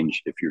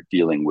change if you're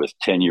dealing with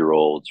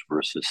 10-year-olds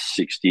versus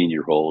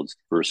 16-year-olds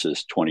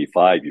versus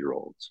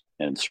 25-year-olds.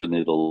 And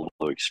certainly the level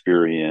of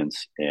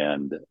experience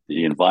and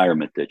the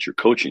environment that you're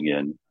coaching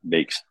in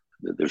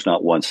there's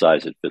not one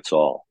size that fits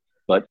all.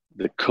 But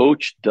the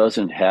coach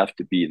doesn't have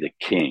to be the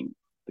king.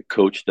 The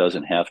coach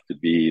doesn't have to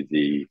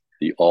be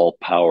the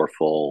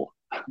all-powerful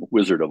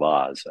Wizard of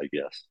Oz, I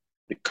guess.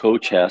 The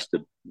coach has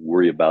to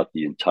worry about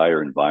the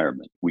entire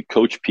environment. We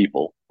coach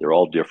people. They're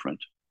all different.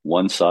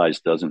 One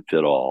size doesn't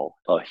fit all.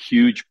 A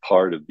huge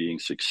part of being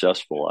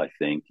successful, I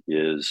think,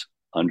 is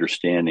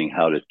understanding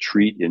how to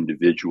treat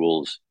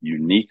individuals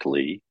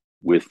uniquely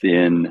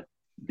within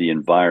the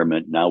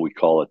environment. Now we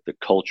call it the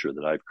culture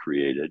that I've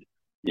created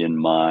in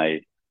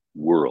my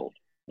world.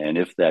 And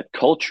if that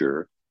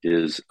culture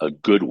is a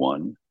good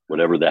one,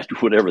 whatever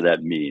that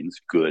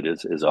means, good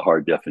is a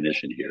hard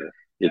definition here.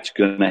 It's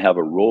going to have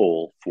a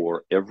role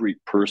for every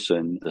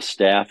person, the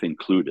staff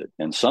included.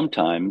 And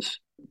sometimes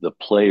the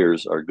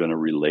players are going to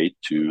relate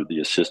to the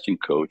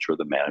assistant coach or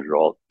the manager,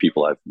 all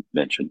people I've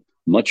mentioned,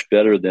 much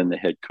better than the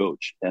head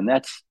coach. And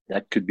that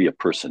could be a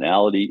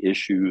personality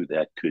issue.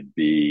 That could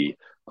be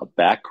a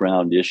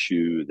background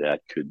issue.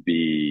 That could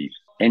be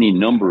any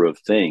number of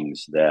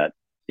things that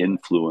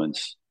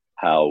influence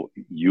how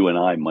you and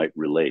I might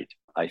relate.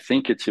 I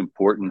think it's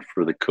important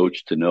for the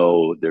coach to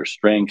know their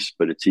strengths,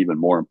 but it's even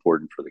more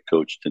important for the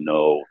coach to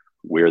know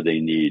where they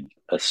need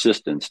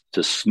assistance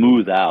to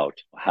smooth out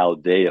how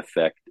they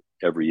affect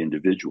every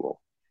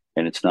individual.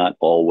 And it's not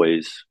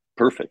always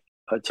perfect.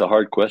 It's a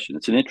hard question.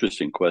 It's an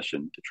interesting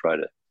question to try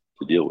to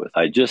deal with.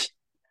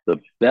 The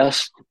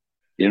best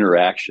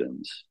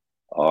interactions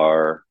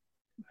are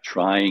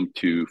trying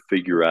to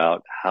figure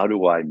out, how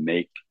do I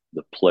make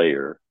the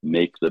player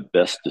make the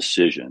best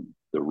decision,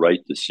 the right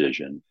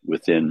decision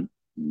within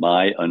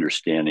my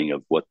understanding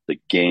of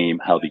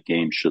how the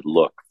game should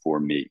look for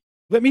me.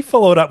 Let me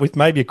follow it up with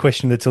maybe a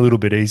question that's a little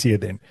bit easier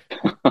then.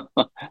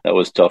 That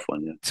was a tough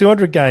one. Yeah.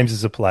 200 games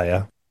as a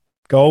player,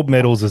 gold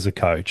medals as a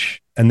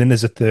coach, and then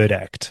there's a third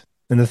act.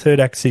 And the third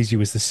act sees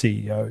you as the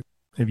CEO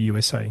of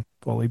USA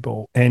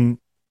Volleyball. And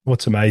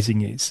what's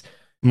amazing is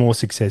more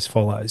success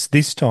follows.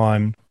 This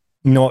time,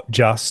 not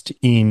just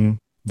in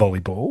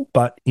volleyball,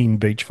 but in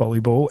beach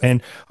volleyball.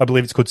 And I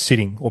believe it's called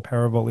sitting or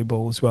para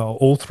volleyball as well.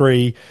 All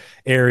three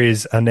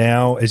areas are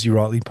now, as you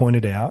rightly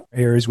pointed out,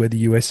 areas where the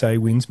USA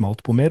wins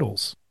multiple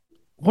medals.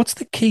 What's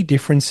the key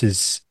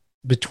differences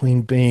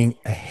between being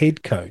a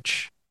head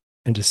coach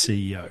and a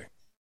CEO?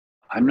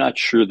 I'm not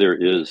sure there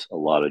is a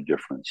lot of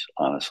difference,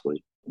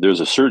 honestly.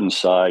 There's a certain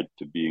side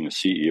to being a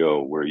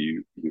CEO where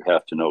you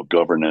have to know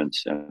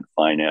governance and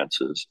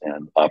finances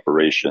and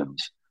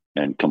operations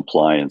and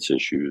compliance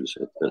issues,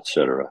 et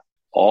cetera,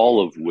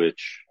 all of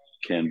which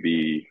can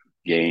be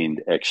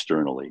gained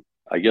externally.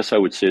 I guess I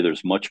would say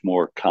there's much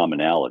more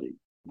commonality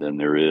than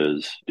there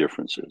is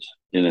differences.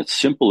 In its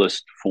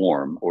simplest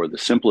form, or the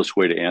simplest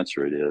way to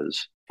answer it,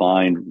 is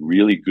find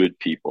really good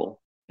people,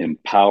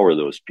 empower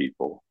those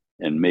people,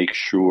 and make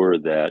sure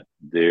that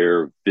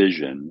their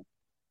vision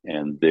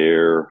and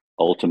their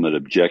ultimate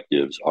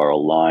objectives are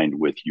aligned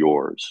with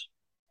yours,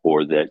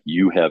 or that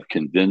you have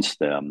convinced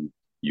them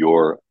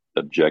your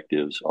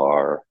objectives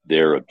are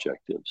their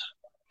objectives.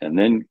 And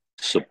then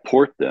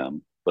support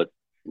them, but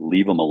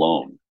leave them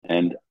alone,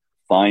 and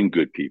find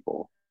good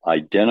people,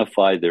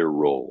 identify their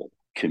role,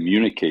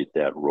 communicate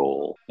that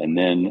role, and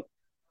then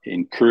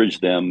encourage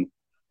them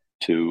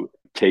to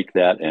take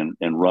that and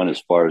run as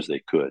far as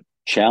they could.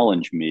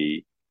 Challenge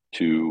me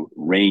to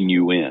rein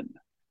you in.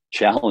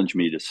 Challenge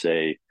me to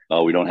say,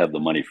 oh, we don't have the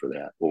money for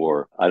that,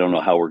 or I don't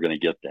know how we're going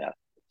to get that,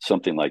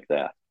 something like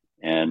that.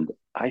 And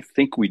I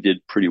think we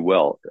did pretty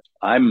well.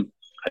 I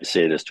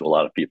say this to a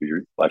lot of people,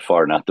 you're by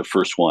far not the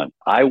first one.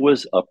 I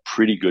was a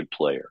pretty good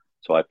player.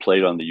 So I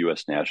played on the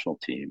U.S. national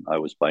team. I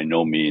was by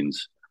no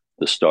means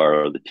the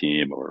star of the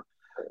team or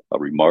a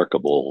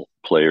remarkable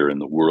player in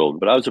the world,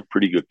 but I was a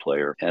pretty good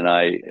player. And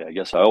I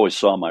guess I always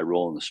saw my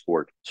role in the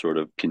sport sort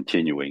of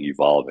continuing,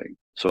 evolving.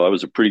 So I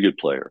was a pretty good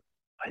player.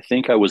 I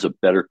think I was a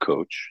better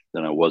coach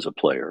than I was a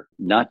player,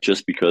 not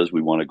just because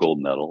we won a gold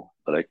medal,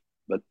 but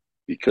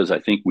because I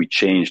think we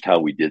changed how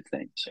we did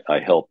things. I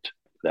helped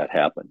that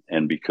happen.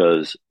 And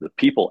because the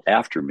people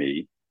after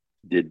me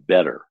did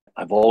better.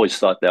 I've always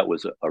thought that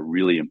was a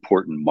really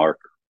important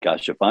marker.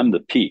 Gosh, if I'm the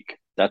peak,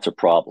 that's a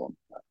problem.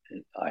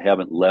 I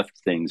haven't left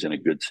things in a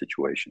good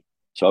situation.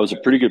 So I was a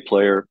pretty good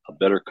player, a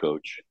better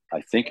coach.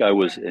 I think I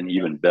was an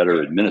even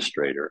better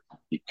administrator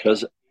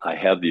because I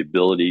have the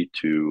ability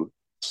to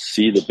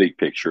see the big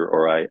picture,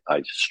 or I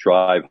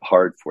strive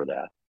hard for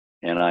that.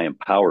 And I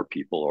empower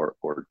people,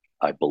 or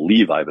I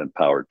believe I've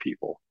empowered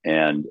people.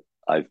 And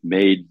I've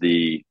made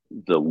the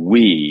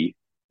we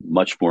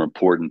much more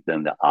important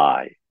than the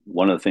I.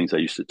 One of the things I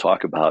used to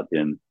talk about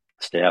in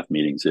staff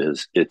meetings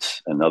is,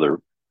 it's another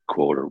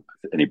quote, or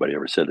if anybody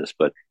ever said this,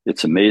 but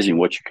it's amazing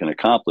what you can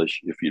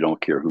accomplish if you don't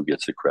care who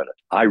gets the credit.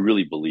 I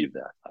really believe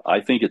that.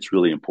 I think it's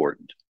really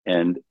important.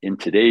 And in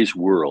today's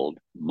world,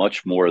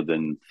 much more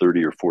than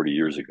 30 or 40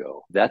 years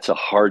ago, that's a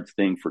hard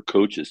thing for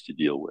coaches to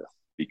deal with,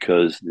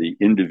 because the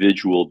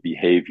individual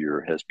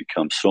behavior has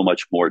become so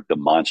much more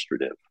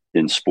demonstrative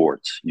in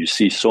sports. You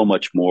see so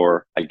much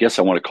more, I guess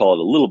I want to call it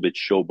a little bit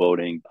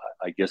showboating.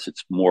 I guess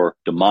it's more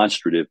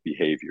demonstrative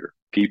behavior.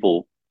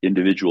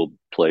 Individual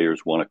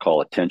players want to call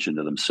attention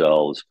to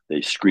themselves.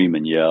 They scream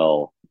and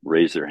yell,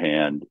 raise their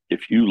hand.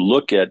 If you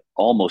look at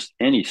almost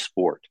any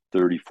sport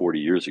 30, 40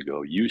 years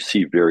ago, you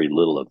see very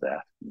little of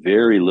that,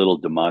 very little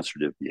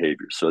demonstrative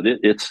behavior. So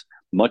it's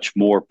much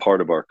more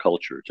part of our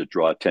culture to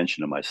draw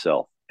attention to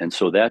myself. And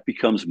so that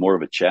becomes more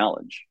of a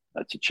challenge.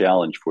 That's a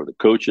challenge for the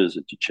coaches.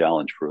 It's a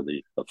challenge for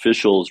the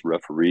officials,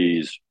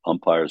 referees,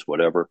 umpires,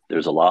 whatever.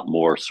 There's a lot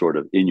more sort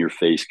of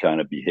in-your-face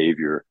kind of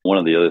behavior. One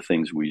of the other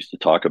things we used to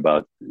talk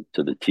about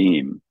to the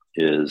team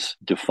is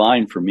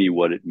define for me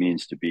what it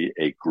means to be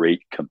a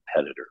great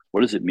competitor.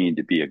 What does it mean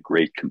to be a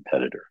great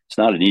competitor? It's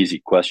not an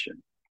easy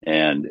question.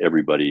 And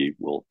everybody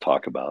will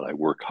talk about, I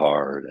work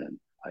hard and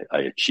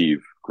I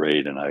achieve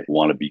great and I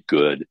want to be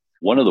good.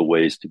 One of the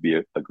ways to be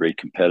a great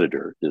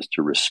competitor is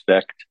to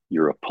respect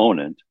your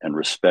opponent and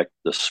respect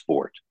the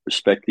sport,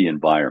 respect the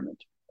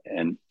environment.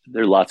 And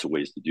there are lots of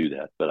ways to do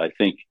that. But I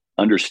think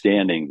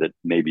understanding that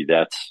maybe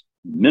that's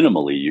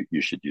minimally,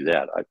 you should do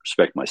that. I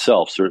respect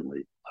myself,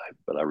 certainly,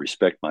 but I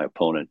respect my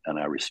opponent and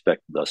I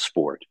respect the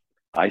sport.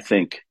 I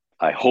think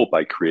I hope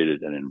I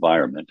created an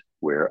environment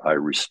where I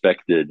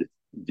respected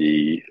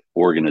the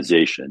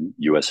organization,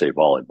 USA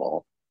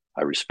Volleyball.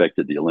 I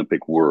respected the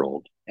Olympic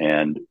world,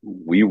 and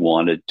we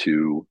wanted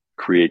to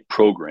create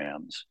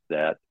programs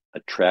that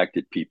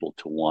attracted people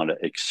to want to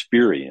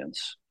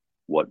experience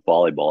what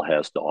volleyball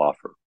has to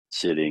offer.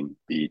 Sitting,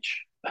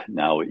 beach,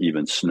 now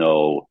even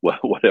snow,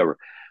 whatever,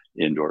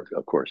 indoor,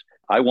 of course.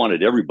 I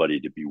wanted everybody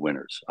to be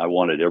winners. I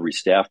wanted every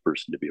staff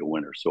person to be a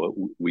winner. So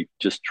we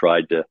just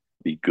tried to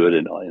be good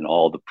in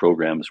all the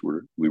programs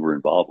we were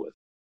involved with.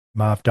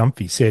 Marv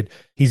Dunphy said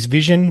his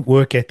vision,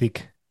 work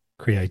ethic,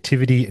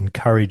 creativity and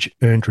courage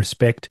earned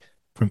respect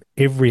from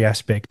every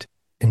aspect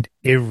and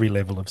every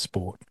level of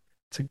sport.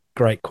 It's a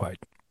great quote.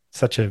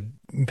 Such a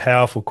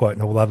powerful quote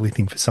and a lovely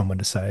thing for someone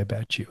to say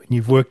about you. And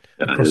you've worked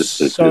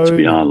across it's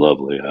beyond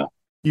lovely, yeah.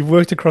 You've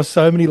worked across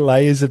so many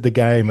layers of the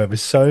game over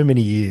so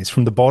many years,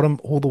 from the bottom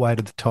all the way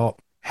to the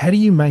top. How do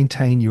you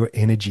maintain your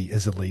energy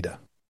as a leader?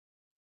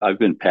 I've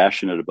been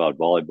passionate about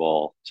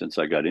volleyball since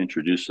I got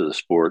introduced to the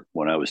sport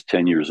when I was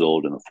 10 years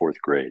old in the 4th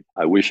grade.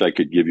 I wish I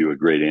could give you a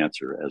great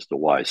answer as to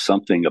why.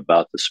 Something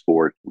about the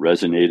sport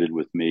resonated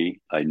with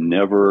me. I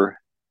never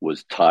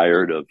was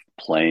tired of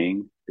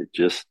playing. It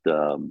just,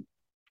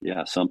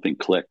 something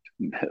clicked,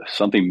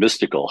 something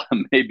mystical.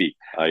 Maybe.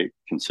 I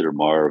consider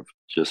Marv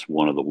just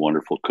one of the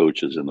wonderful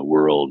coaches in the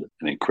world,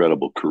 an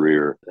incredible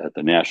career at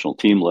the national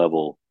team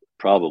level,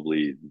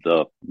 probably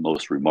the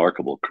most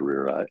remarkable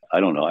career. I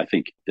don't know. I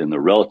think in the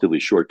relatively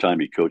short time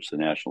he coached the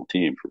national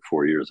team for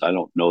 4 years, I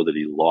don't know that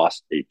he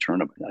lost a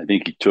tournament. I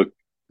think he took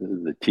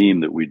the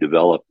team that we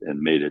developed and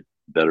made it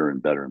better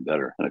and better and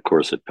better. And of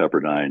course at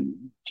Pepperdine,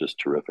 just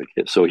terrific.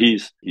 So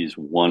he's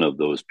one of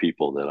those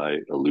people that I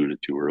alluded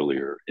to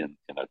earlier in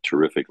a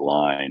terrific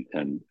line.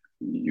 And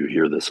you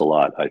hear this a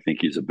lot. I think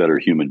he's a better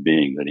human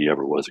being than he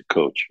ever was a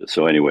coach.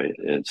 So anyway,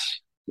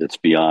 it's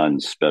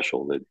beyond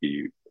special that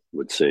he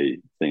would say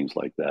things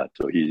like that.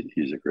 So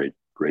he's a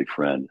great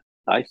friend.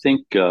 I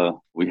think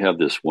we have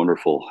this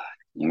wonderful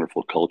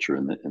culture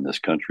in this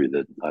country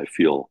that I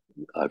feel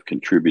I've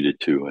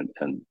contributed to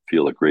and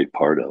feel a great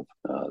part of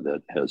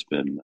that has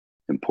been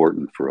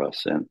important for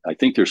us. And I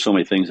think there's so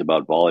many things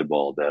about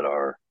volleyball that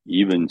are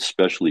even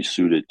specially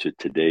suited to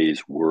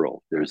today's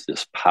world. There's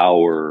this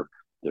power,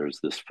 there's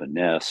this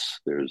finesse,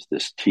 there's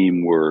this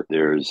teamwork,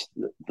 there's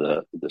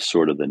the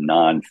sort of the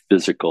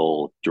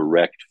non-physical,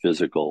 direct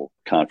physical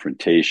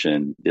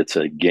confrontation. It's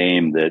a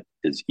game that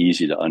is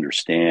easy to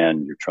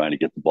understand. You're trying to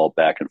get the ball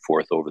back and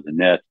forth over the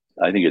net.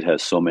 I think it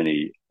has so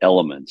many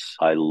elements.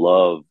 I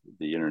love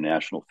the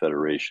International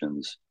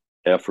Federation's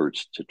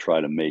efforts to try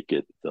to make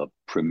it the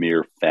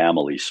premier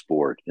family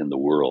sport in the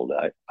world.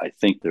 I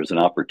think there's an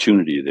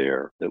opportunity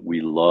there that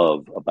we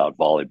love about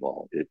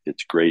volleyball.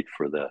 It's great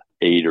for the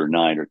 8 or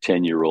 9 or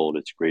 10-year-old.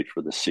 It's great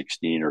for the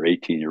 16 or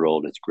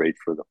 18-year-old. It's great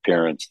for the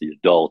parents, the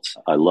adults.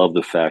 I love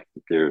the fact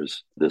that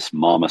there's this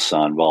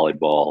Mama-san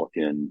volleyball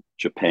in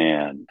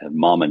Japan and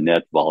Mama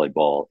Net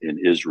volleyball in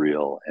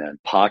Israel and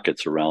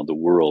pockets around the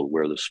world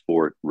where the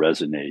sport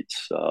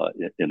resonates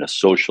in a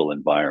social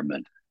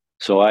environment.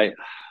 So I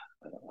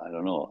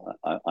don't know.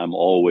 I'm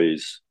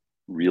always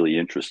really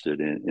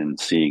interested in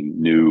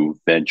seeing new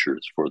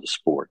ventures for the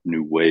sport,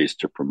 new ways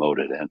to promote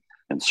it.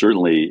 And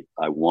certainly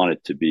I want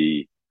it to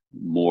be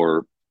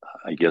more,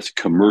 I guess,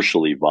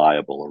 commercially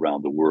viable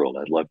around the world.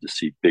 I'd love to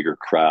see bigger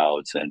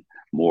crowds and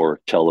more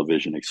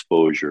television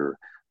exposure.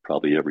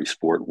 Probably every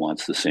sport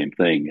wants the same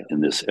thing in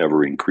this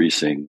ever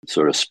increasing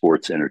sort of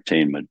sports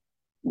entertainment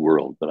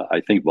world. But I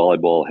think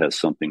volleyball has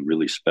something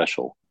really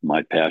special.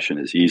 My passion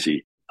is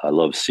easy. I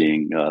love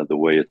seeing the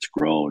way it's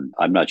grown.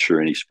 I'm not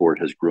sure any sport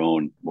has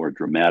grown more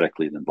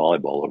dramatically than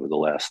volleyball over the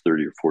last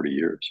 30 or 40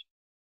 years.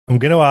 I'm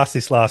going to ask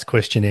this last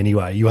question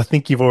anyway. I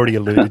think you've already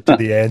alluded to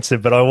the answer,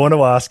 but I want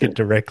to ask it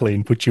directly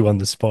and put you on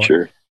the spot.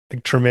 Sure. A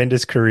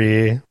tremendous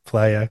career,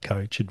 player,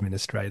 coach,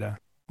 administrator,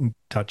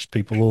 touched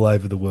people all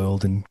over the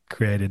world and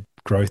created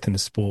growth in the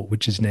sport,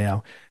 which is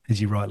now, as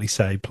you rightly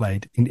say,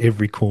 played in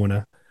every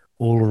corner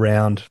all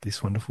around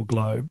this wonderful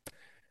globe.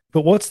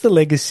 But what's the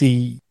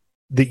legacy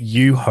that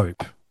you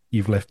hope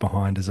you've left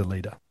behind as a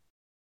leader?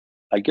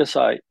 I guess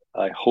I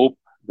hope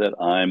that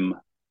I'm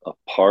a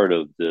part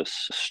of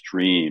this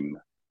stream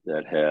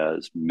that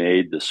has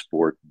made the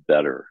sport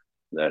better,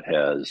 that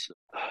has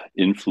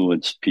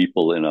influenced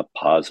people in a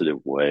positive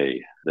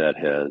way, that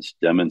has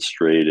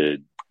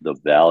demonstrated the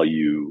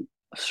value,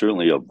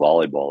 certainly of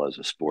volleyball as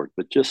a sport,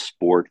 but just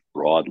sport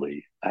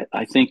broadly.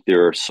 I think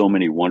there are so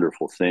many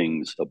wonderful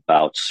things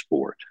about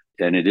sport,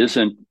 and it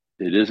isn't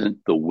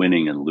the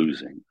winning and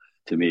losing.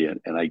 To me,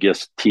 and I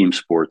guess team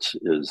sports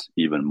is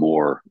even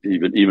more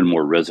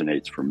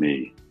resonates for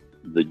me.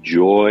 The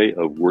joy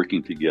of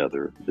working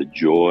together, the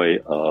joy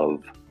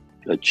of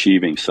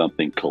achieving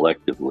something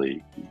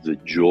collectively, the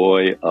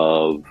joy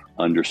of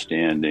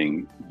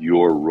understanding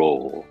your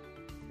role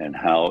and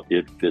how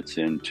it fits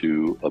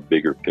into a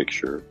bigger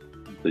picture,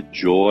 the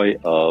joy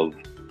of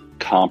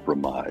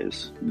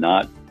compromise,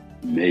 not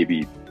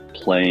maybe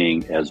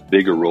playing as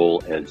big a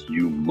role as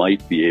you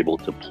might be able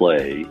to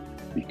play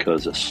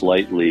because a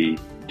slightly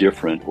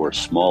different or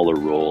smaller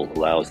role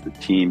allows the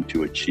team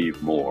to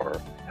achieve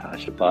more.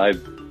 Gosh, if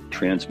I've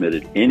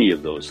transmitted any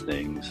of those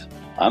things,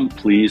 I'm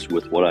pleased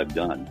with what I've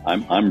done.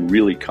 I'm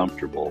really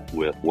comfortable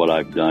with what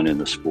I've done in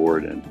the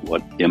sport and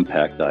what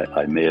impact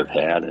I may have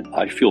had. And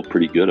I feel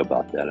pretty good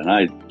about that. And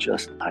I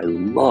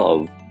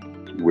love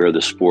where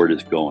the sport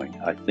is going.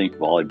 I think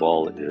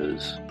volleyball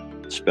is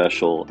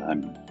special.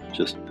 I'm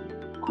just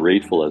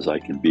grateful as I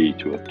can be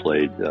to have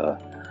played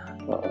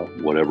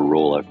whatever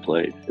role I've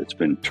played. It's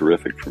been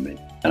terrific for me.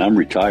 And I'm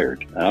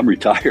retired.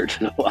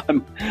 So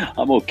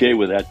I'm okay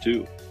with that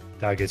too.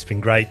 Doug, it's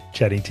been great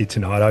chatting to you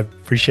tonight. I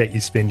appreciate you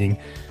spending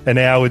an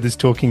hour with us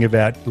talking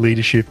about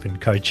leadership and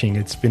coaching.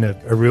 It's been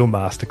a real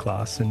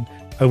masterclass, and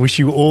I wish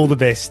you all the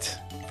best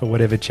for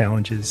whatever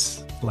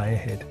challenges lay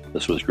ahead.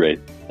 This was great.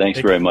 Thanks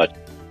very much.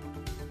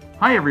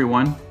 Hi,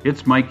 everyone.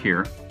 It's Mike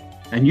here,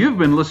 and you've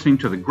been listening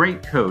to the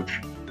great coach,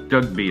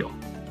 Doug Beal.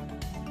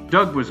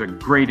 Doug was a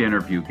great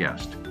interview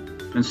guest,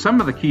 and some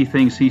of the key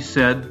things he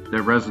said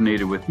that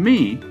resonated with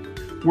me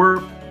were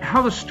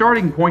how the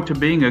starting point to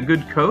being a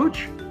good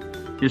coach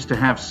is to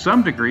have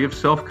some degree of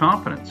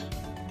self-confidence.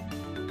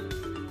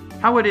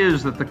 How it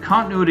is that the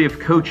continuity of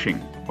coaching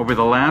over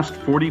the last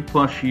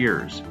 40-plus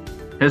years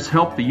has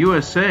helped the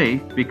USA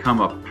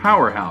become a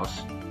powerhouse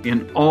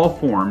in all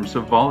forms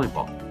of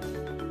volleyball.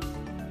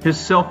 His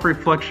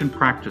self-reflection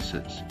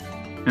practices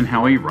and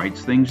how he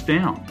writes things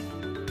down.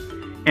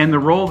 And the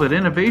role that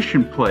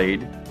innovation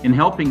played in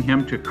helping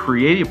him to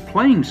create a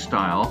playing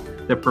style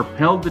that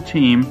propelled the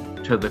team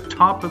to the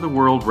top of the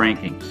world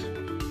rankings.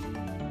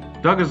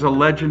 Doug is a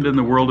legend in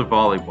the world of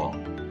volleyball,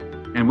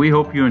 and we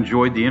hope you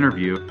enjoyed the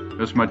interview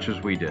as much as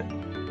we did.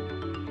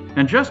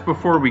 And just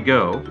before we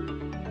go,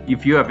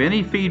 if you have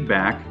any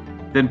feedback,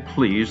 then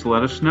please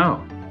let us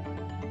know.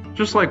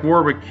 Just like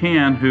Warwick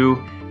Can,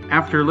 who,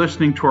 after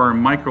listening to our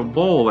Michael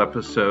Bowl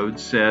episode,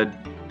 said,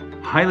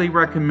 highly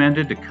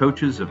recommended to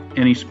coaches of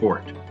any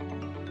sport.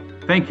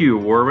 Thank you,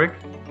 Warwick.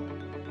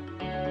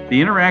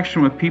 The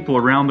interaction with people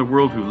around the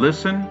world who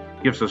listen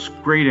gives us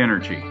great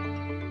energy.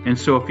 And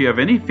so if you have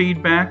any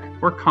feedback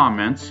or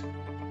comments,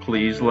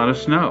 please let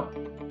us know.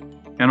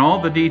 And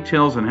all the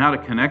details on how to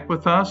connect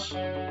with us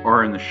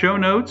are in the show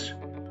notes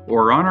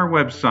or on our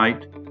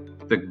website,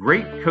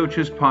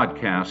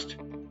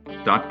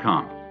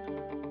 thegreatcoachespodcast.com.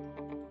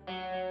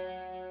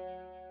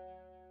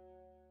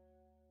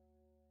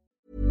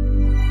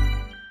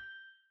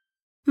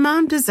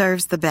 Mom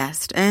deserves the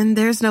best, and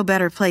there's no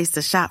better place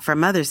to shop for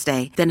Mother's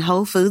Day than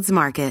Whole Foods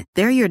Market.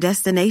 They're your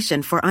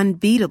destination for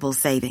unbeatable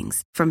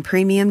savings, from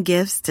premium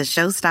gifts to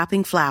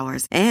show-stopping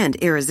flowers and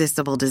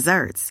irresistible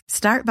desserts.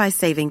 Start by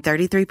saving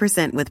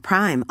 33% with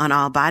Prime on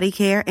all body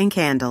care and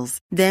candles.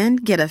 Then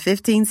get a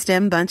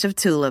 15-stem bunch of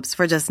tulips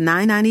for just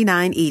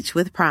 $9.99 each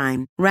with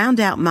Prime. Round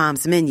out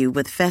Mom's menu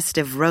with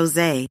festive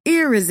rosé,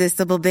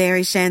 irresistible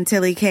berry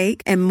chantilly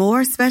cake, and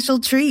more special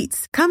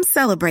treats. Come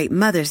celebrate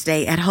Mother's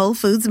Day at Whole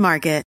Foods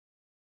Market.